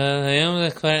על זה. אבל היום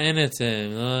זה כבר אין את זה,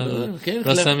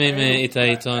 לא שמים את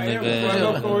העיתון.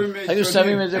 היו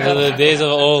שמים את זה כבר. The days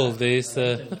are old, they used to...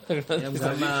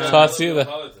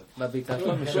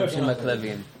 בביטחון משתמשים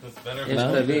בכלבים. יש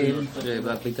כלבים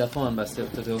בביטחון,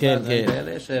 בסרטוטות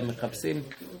האלה, שמחפשים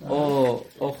או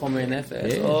חומרי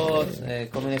נפש, או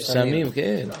כל מיני סמים.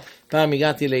 כן. פעם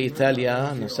הגעתי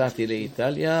לאיטליה, נסעתי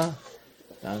לאיטליה,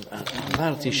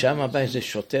 עברתי שם, בא איזה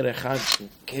שוטר אחד,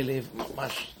 כלב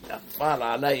ממש נפל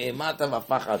עליי אימתה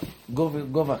ופחד,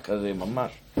 גובה כזה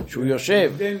ממש, שהוא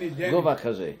יושב, גובה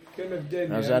כזה.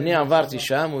 אז אני עברתי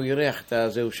שם, הוא ירח את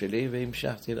הזהו שלי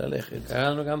והמשכתי ללכת. קרה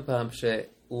לנו גם פעם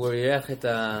שהוא ירח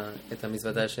את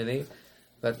המזוודה שלי,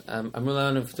 אמרו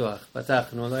לנו לפתוח,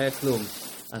 פתחנו, לא היה כלום.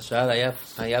 אז שאל,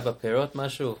 היה בפירות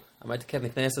משהו? אמרתי, כן,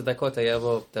 לפני 10 דקות היה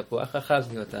בו תפוח,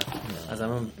 אכלתי אותה. אז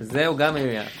אמרו, זהו גם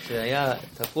עירייה, שהיה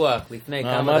תפוח לפני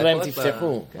כמה דקות. אמר להם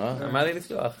תפתחו. אמר לי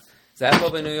לפתוח. זה היה פה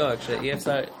בניו יורק, שאי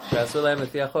אפשר, שעשו להם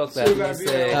לפי החוק להכניס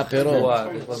פירות.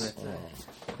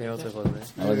 פירות וכל מיני.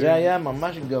 אבל זה היה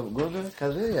ממש גודל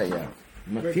כזה היה.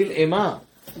 מטיל אימה,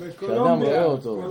 שאדם רואה אותו.